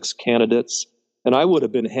 6 candidates, and I would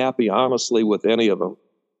have been happy, honestly, with any of them.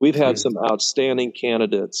 We've had some outstanding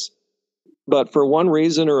candidates, but for one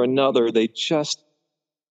reason or another, they just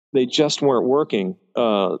weren't working.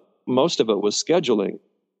 Most of it was scheduling.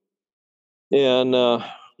 And,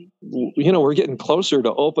 we're getting closer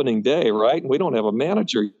to opening day, right? We don't have a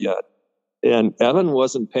manager yet. And Evan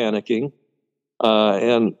wasn't panicking,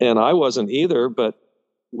 and I wasn't either, but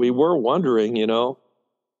we were wondering,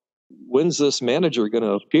 when's this manager going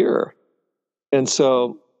to appear? And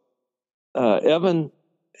so Evan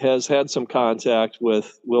has had some contact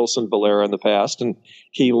with Wilson Valera in the past, and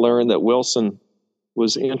he learned that Wilson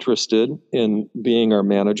was interested in being our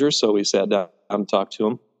manager, so we sat down and talked to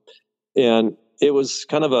him. And it was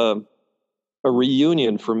kind of a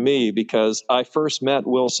reunion for me because I first met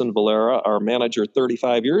Wilson Valera, our manager,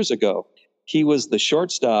 35 years ago. He was the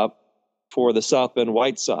shortstop for the South Bend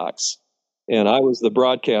White Sox, and I was the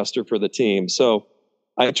broadcaster for the team. So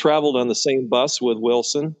I traveled on the same bus with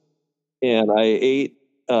Wilson, and I ate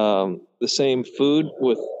the same food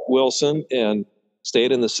with Wilson and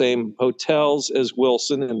stayed in the same hotels as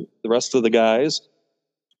Wilson and the rest of the guys.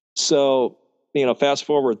 So, fast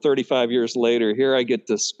forward 35 years later, here I get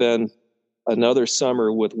to spend another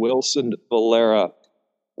summer with Wilson Valera.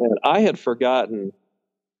 And I had forgotten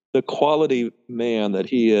the quality man that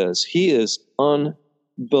he is. He is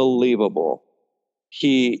unbelievable.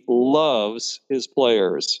 He loves his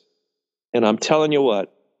players. And I'm telling you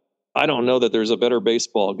what, I don't know that there's a better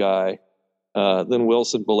baseball guy than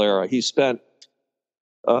Wilson Valera. He spent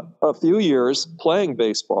a few years playing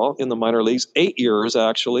baseball in the minor leagues, 8 years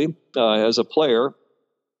actually, as a player.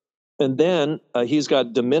 And then he's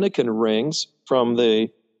got Dominican rings from the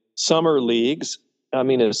summer leagues. I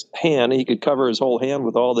mean, his hand, he could cover his whole hand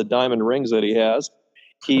with all the diamond rings that he has.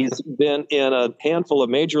 He's been in a handful of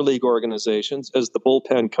major league organizations as the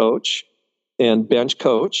bullpen coach and bench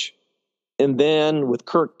coach. And then with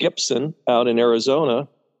Kirk Gibson out in Arizona,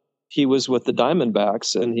 he was with the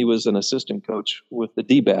Diamondbacks and he was an assistant coach with the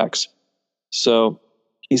D-backs. So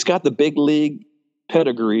he's got the big league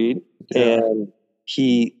pedigree, and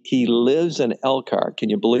he lives in Elkhart. Can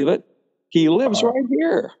you believe it? He lives right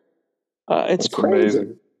here. It's That's crazy.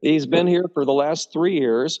 amazing. He's been here for the last 3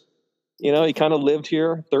 years. He kind of lived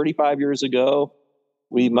here 35 years ago.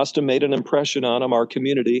 We must have made an impression on him, our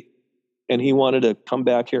community, and he wanted to come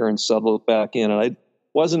back here and settle back in. And I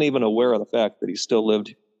wasn't even aware of the fact that he still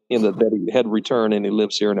lived that he had returned and he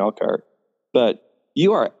lives here in Elkhart. But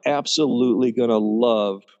you are absolutely going to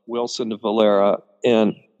love Wilson Valera.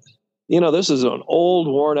 And, this is an old,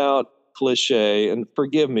 worn out cliche, and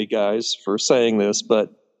forgive me, guys, for saying this,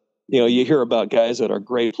 but, you hear about guys that are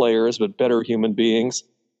great players but better human beings.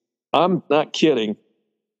 I'm not kidding.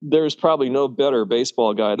 There's probably no better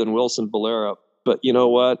baseball guy than Wilson Valera, but you know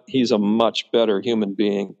what? He's a much better human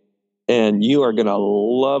being, and you are going to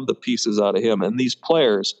love the pieces out of him. And these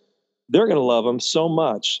players, they're going to love him so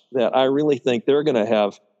much that I really think they're going to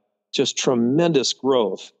have just tremendous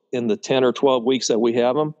growth in the 10 or 12 weeks that we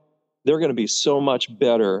have them. They're going to be so much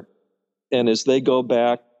better. And as they go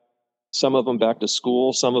back, some of them back to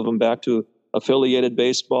school, some of them back to affiliated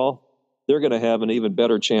baseball, they're going to have an even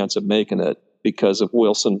better chance of making it because of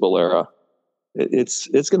Wilson Valera. It's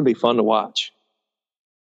going to be fun to watch.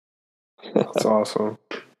 That's awesome.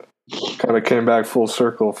 Kind of came back full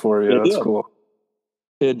circle for you. That's cool.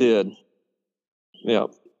 It did. Yeah.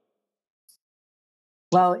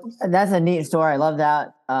 Well, that's a neat story. I love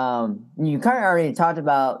that. You kind of already talked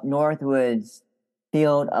about Northwood's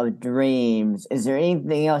Field of Dreams. Is there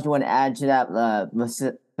anything else you want to add to that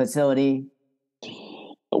facility?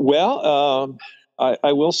 Well,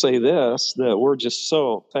 I will say this, that we're just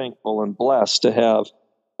so thankful and blessed to have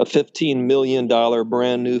a $15 million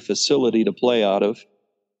brand new facility to play out of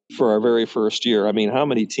for our very first year. I mean, how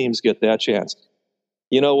many teams get that chance?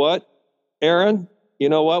 You know what, Aaron? You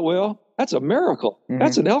know what, Will? That's a miracle. Mm-hmm.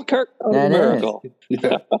 That's an Elkhart miracle.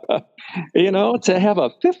 To have a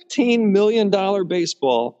 $15 million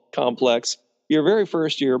baseball complex, your very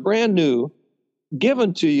first year, brand new,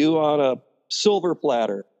 given to you on a silver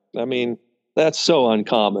platter. I mean, that's so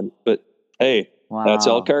uncommon. But hey, That's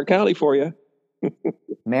Elkhart County for you.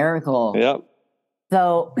 Miracle. Yep.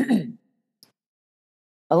 So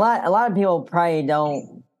a lot of people probably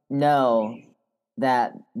don't know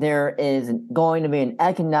that there is going to be an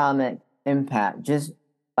economic impact just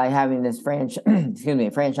by having this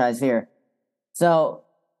franchise here. So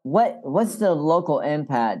what's the local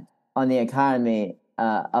impact on the economy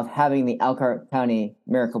of having the Elkhart County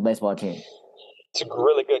Miracle baseball team? It's a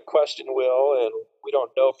really good question, Will, and we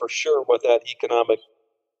don't know for sure what that economic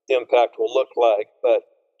impact will look like, but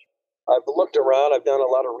I've looked around, I've done a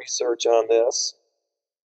lot of research on this,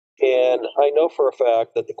 and I know for a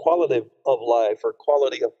fact that the quality of life, or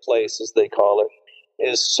quality of place as they call it,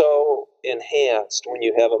 is so enhanced when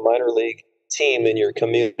you have a minor league team in your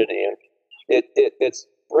community. And it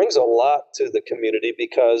brings a lot to the community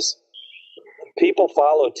because people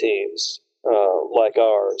follow teams like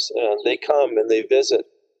ours, and they come and they visit.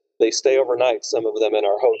 They stay overnight, some of them, in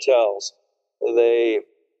our hotels. They,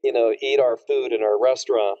 eat our food in our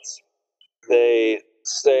restaurants. They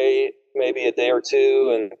stay maybe a day or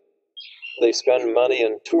two, and they spend money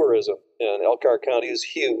in tourism. And Elkhart County is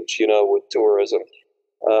huge, with tourism.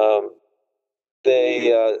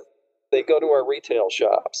 They go to our retail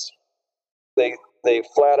shops. They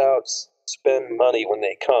flat out spend money when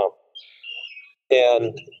they come.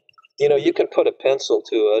 And, you can put a pencil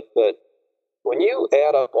to it, but when you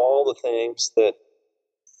add up all the things that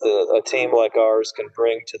a team like ours can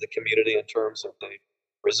bring to the community in terms of the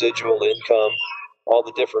residual income, all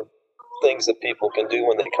the different things that people can do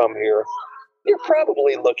when they come here, you're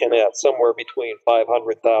probably looking at somewhere between $500,000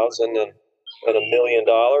 and $1 million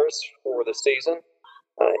for the season.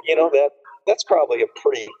 That's probably a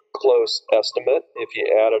pretty close estimate if you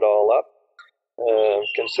add it all up,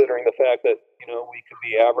 considering the fact that we could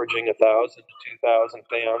be averaging 1,000 to 2,000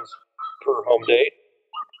 fans per home date.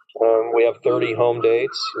 We have 30 home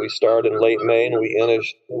dates. We start in late May and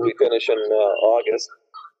we finish in August.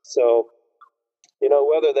 So,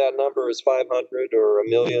 whether that number is 500 or 1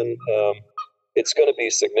 million, it's going to be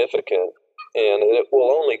significant, and it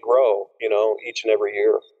will only grow, each and every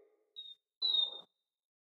year.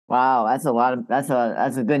 Wow, that's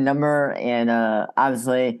a good number, and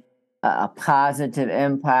obviously a positive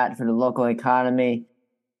impact for the local economy.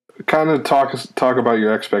 Kind of talk about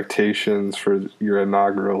your expectations for your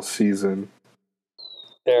inaugural season.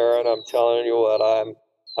 Aaron, I'm telling you what,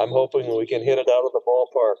 I'm hoping we can hit it out of the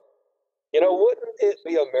ballpark. Wouldn't it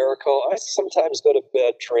be a miracle? I sometimes go to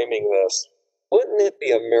bed dreaming this. Wouldn't it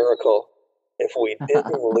be a miracle if we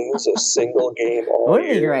didn't lose a single game all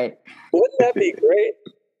year? Wouldn't it be great? Wouldn't that be great?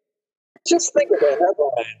 Just think of the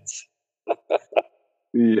headlines.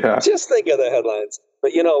 Yeah. Just think of the headlines.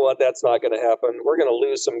 But you know what? That's not going to happen. We're going to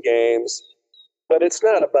lose some games. But it's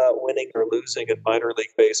not about winning or losing in minor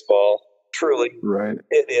league baseball. Truly, right.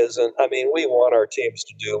 It isn't. I mean, we want our teams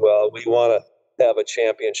to do well. We want to have a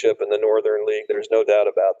championship in the Northern League. There's no doubt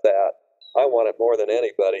about that. I want it more than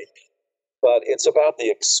anybody. But it's about the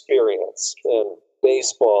experience. And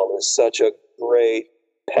baseball is such a great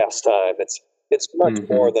pastime. It's much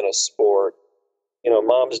more than a sport.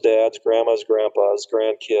 Moms, dads, grandmas, grandpas,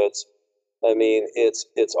 grandkids. I mean,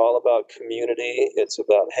 it's all about community. It's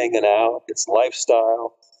about hanging out. It's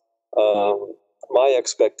lifestyle. My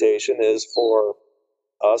expectation is for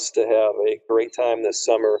us to have a great time this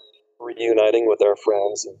summer, reuniting with our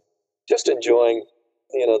friends and just enjoying,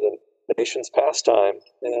 the nation's pastime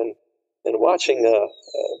and watching a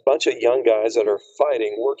bunch of young guys that are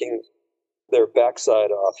fighting, working their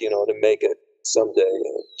backside off, to make it someday,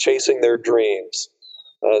 chasing their dreams.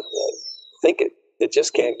 I think it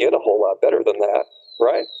just can't get a whole lot better than that,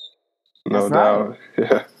 right? No doubt.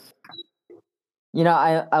 Right.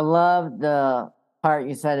 Yeah. I love the part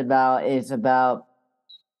you said about it's about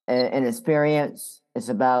an experience. It's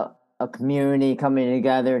about a community coming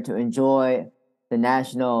together to enjoy the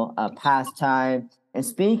national pastime. And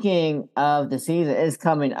speaking of the season, it's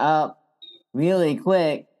coming up really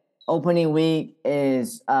quick. Opening week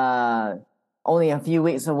is only a few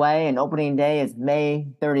weeks away, and opening day is May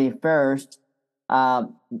 31st.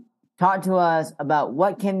 Talk to us about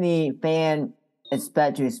what can the fan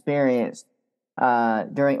expect to experience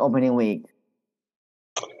during opening week.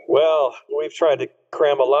 Well, we've tried to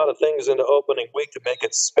cram a lot of things into opening week to make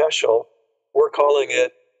it special. We're calling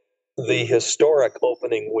it the historic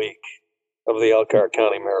opening week of the Elkhart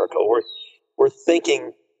County Miracle. We're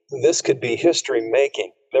thinking this could be history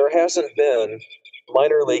making. There hasn't been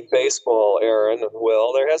minor league baseball, Aaron and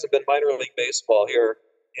Will. There hasn't been minor league baseball here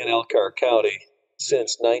in Elkhart County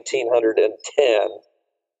since 1910.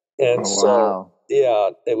 And so,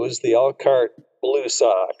 yeah, it was the Elkhart Blue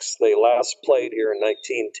Sox. They last played here in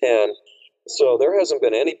 1910. So there hasn't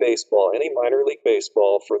been any baseball, any minor league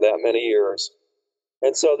baseball for that many years.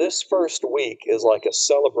 And so this first week is like a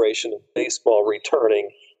celebration of baseball returning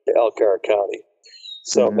to Elkhart County.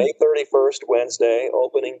 So May 31st, Wednesday,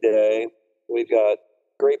 opening day. We've got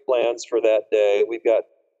great plans for that day. We've got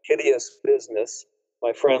Hideous Business.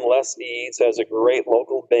 My friend Les Eads has a great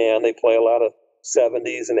local band. They play a lot of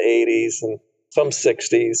 70s and 80s and some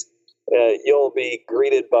 60s. You'll be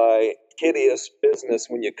greeted by Hideous Business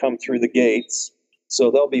when you come through the gates. So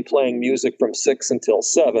they'll be playing music from 6 until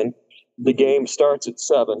 7. The game starts at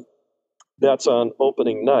 7. That's on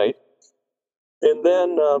opening night. And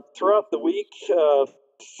then throughout the week,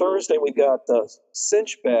 Thursday, we've got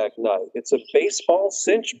cinch bag night. It's a baseball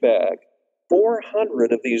cinch bag.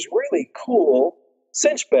 400 of these really cool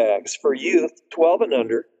cinch bags for youth 12 and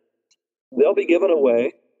under. They'll be given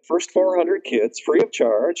away. First 400 kids, free of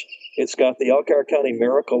charge. It's got the Elkhart County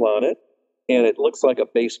Miracle on it, and it looks like a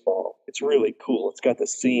baseball. It's really cool. It's got the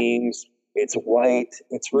seams. It's white.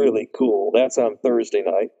 It's really cool. That's on Thursday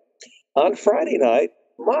night. On Friday night,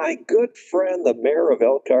 my good friend, the mayor of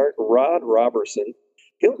Elkhart, Rod Robertson,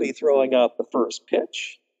 he'll be throwing out the first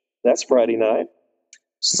pitch. That's Friday night.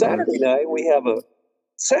 Saturday night, we've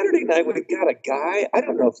got a guy. I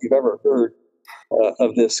don't know if you've ever heard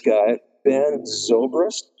of this guy, Ben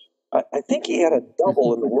Zobrist. I think he had a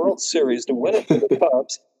double in the World Series to win it for the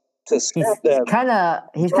Cubs. To snap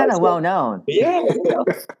He's kind of well known. Yeah.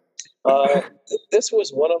 This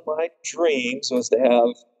was one of my dreams, was to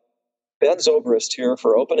have Ben Zobrist here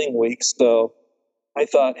for opening week. So I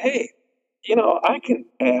thought, hey, I can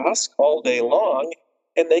ask all day long,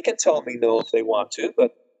 and they can tell me no if they want to,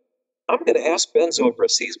 but I'm going to ask Ben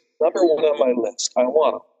Zobrist. He's number one on my list. I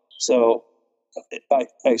want him. So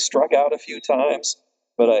I struck out a few times,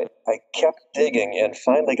 but I kept digging and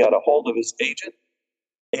finally got a hold of his agent.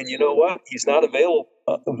 And you know what? He's not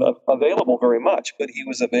available very much, but he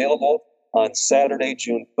was available on Saturday,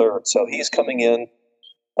 June 3rd. So he's coming in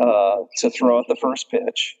to throw out the first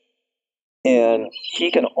pitch. And he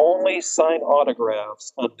can only sign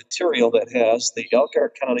autographs on material that has the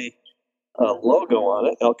Elkhart County logo on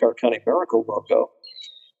it, Elkhart County Miracle logo.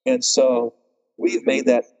 And so we've made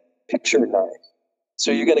that picture night.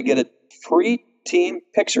 So you're going to get a free team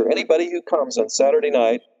picture. Anybody who comes on Saturday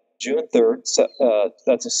night, June 3rd,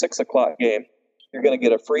 that's a 6:00 game, you're going to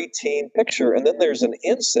get a free team picture. And then there's an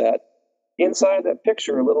inset inside that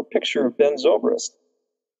picture, a little picture of Ben Zobrist.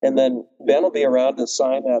 And then Ben will be around to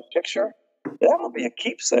sign that picture. That'll be a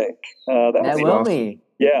keepsake. That will be.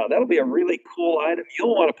 Yeah, that'll be a really cool item.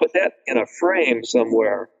 You'll want to put that in a frame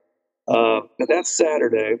somewhere. But that's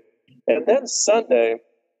Saturday. And then Sunday,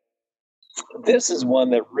 this is one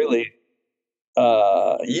that really,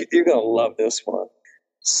 you're going to love this one.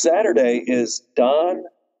 Saturday is Don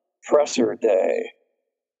Presser Day.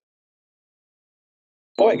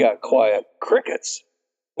 Boy, it got quiet. Crickets.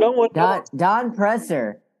 No one Don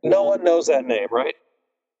Presser. No one knows that name, right?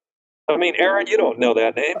 I mean, Aaron, you don't know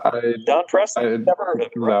that name. Don Presser? Never heard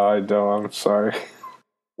of him, right? No, I don't. I'm sorry.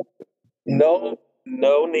 No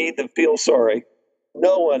need to feel sorry.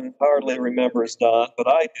 No one hardly remembers Don, but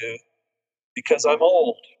I do because I'm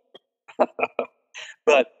old.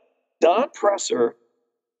 But Don Presser,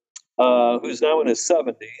 who's now in his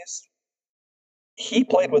 70s, he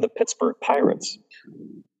played with the Pittsburgh Pirates,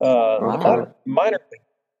 minor league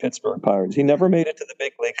Pittsburgh Pirates. He never made it to the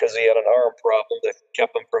big league because he had an arm problem that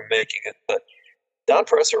kept him from making it. But Don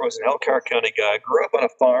Presser was an Elkhart County guy, grew up on a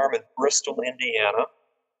farm in Bristol, Indiana.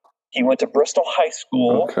 He went to Bristol High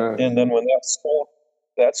School, and then when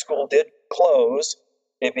that school did close,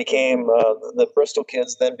 it became the Bristol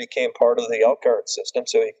kids then became part of the Elkhart system.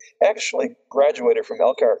 So he actually graduated from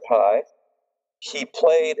Elkhart High. He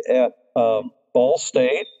played at Ball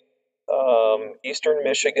State, Eastern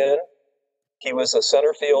Michigan. He was a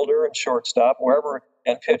center fielder and shortstop,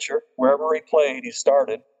 and pitcher. Wherever he played, he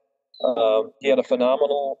started. He had a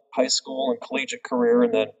phenomenal high school and collegiate career,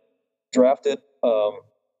 and then drafted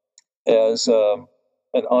as an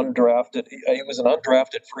undrafted. He was an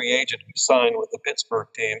undrafted free agent who signed with the Pittsburgh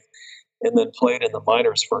team, and then played in the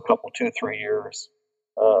minors for a couple, 2-3 years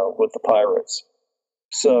with the Pirates.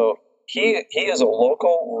 So he is a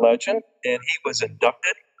local legend, and he was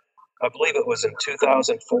inducted, I believe it was in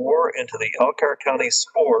 2004, into the Elkhart County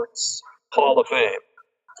Sports Hall of Fame,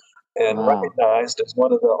 and recognized as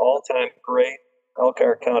one of the all-time great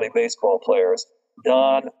Elkhart County baseball players,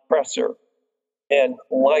 Don Presser. And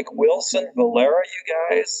like Wilson Valera, you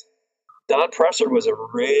guys, Don Presser was a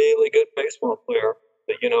really good baseball player,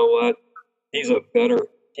 but you know what? He's a better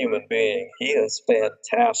human being. He is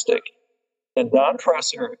fantastic. And Don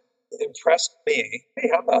Presser impressed me. Hey,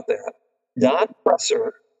 how about that? Don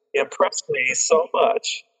Presser impressed me so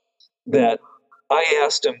much that I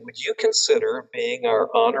asked him, would you consider being our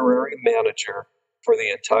honorary manager for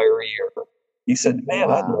the entire year? He said,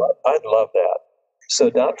 man, I'd love that. So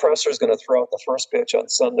Don Presser is going to throw out the first pitch on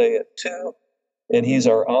Sunday at 2, and he's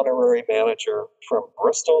our honorary manager from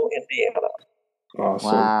Bristol, Indiana.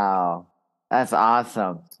 Awesome. Wow. That's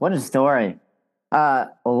awesome. What a story. A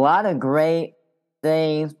lot of great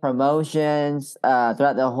things, promotions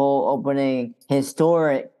throughout the whole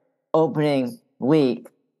historic opening week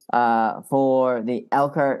for the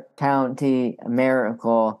Elkhart County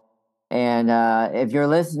Miracle. And if you're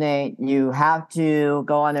listening, you have to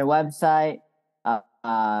go on their website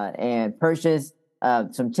and purchase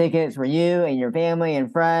some tickets for you and your family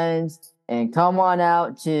and friends, and come on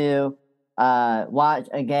out to watch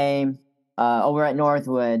a game over at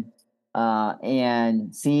Northwood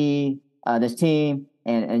and see this team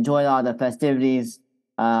and enjoy all the festivities,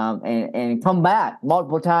 and come back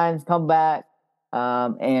multiple times. Come back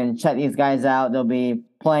and check these guys out. They'll be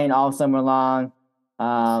playing all summer long.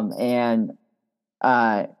 And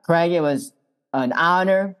Craig, it was an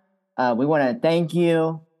honor. We want to thank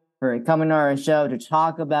you for coming on our show to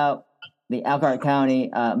talk about the Elkhart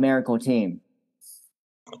County Miracle team.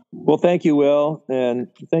 Well, thank you, Will, and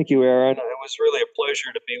thank you, Aaron. It was really a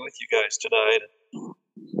pleasure to be with you guys tonight.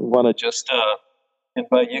 I want to just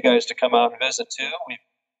invite you guys to come out and visit too.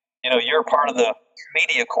 You're part of the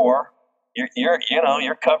media corps. You're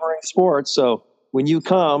covering sports, so when you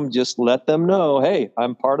come, just let them know, hey,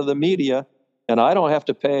 I'm part of the media, and I don't have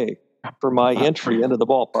to pay for my entry into the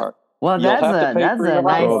ballpark. Well, You'll that's have to pay for your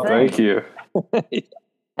nice Oh, thing. thank you.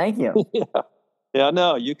 Thank you. Yeah,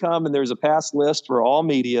 no, you come and there's a pass list for all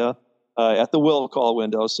media at the will call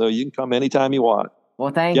window, so you can come anytime you want.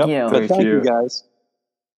 Well, thank you. But thank you, guys.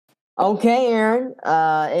 Okay, Aaron.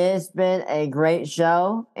 It's been a great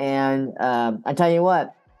show, and I tell you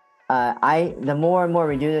what, the more and more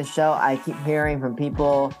we do this show, I keep hearing from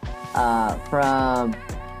people from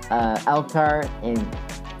Elkhart and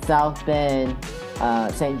South Bend,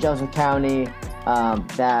 St. Joseph County,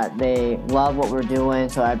 that they love what we're doing.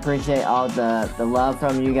 So I appreciate all the love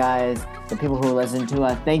from you guys, the people who listen to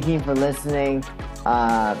us. Thank you for listening.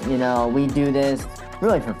 We do this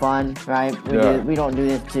really for fun, right? We don't do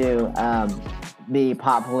this to be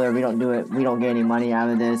popular. We don't do it. We don't get any money out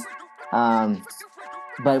of this.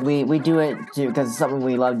 But we do it because it's something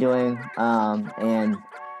we love doing. And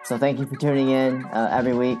so thank you for tuning in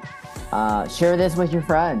every week. Share this with your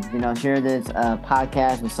friends. Share this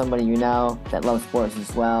podcast with somebody that loves sports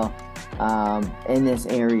as well in this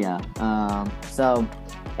area. So,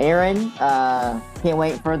 Aaron, can't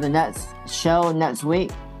wait for the next show next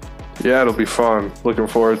week. Yeah, it'll be fun. Looking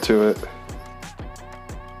forward to it.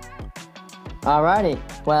 Alrighty.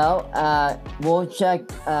 Well, we'll check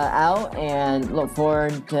out and look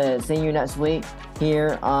forward to seeing you next week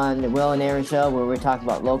here on the Will and Aaron Show, where we talk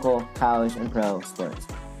about local, college, and pro sports.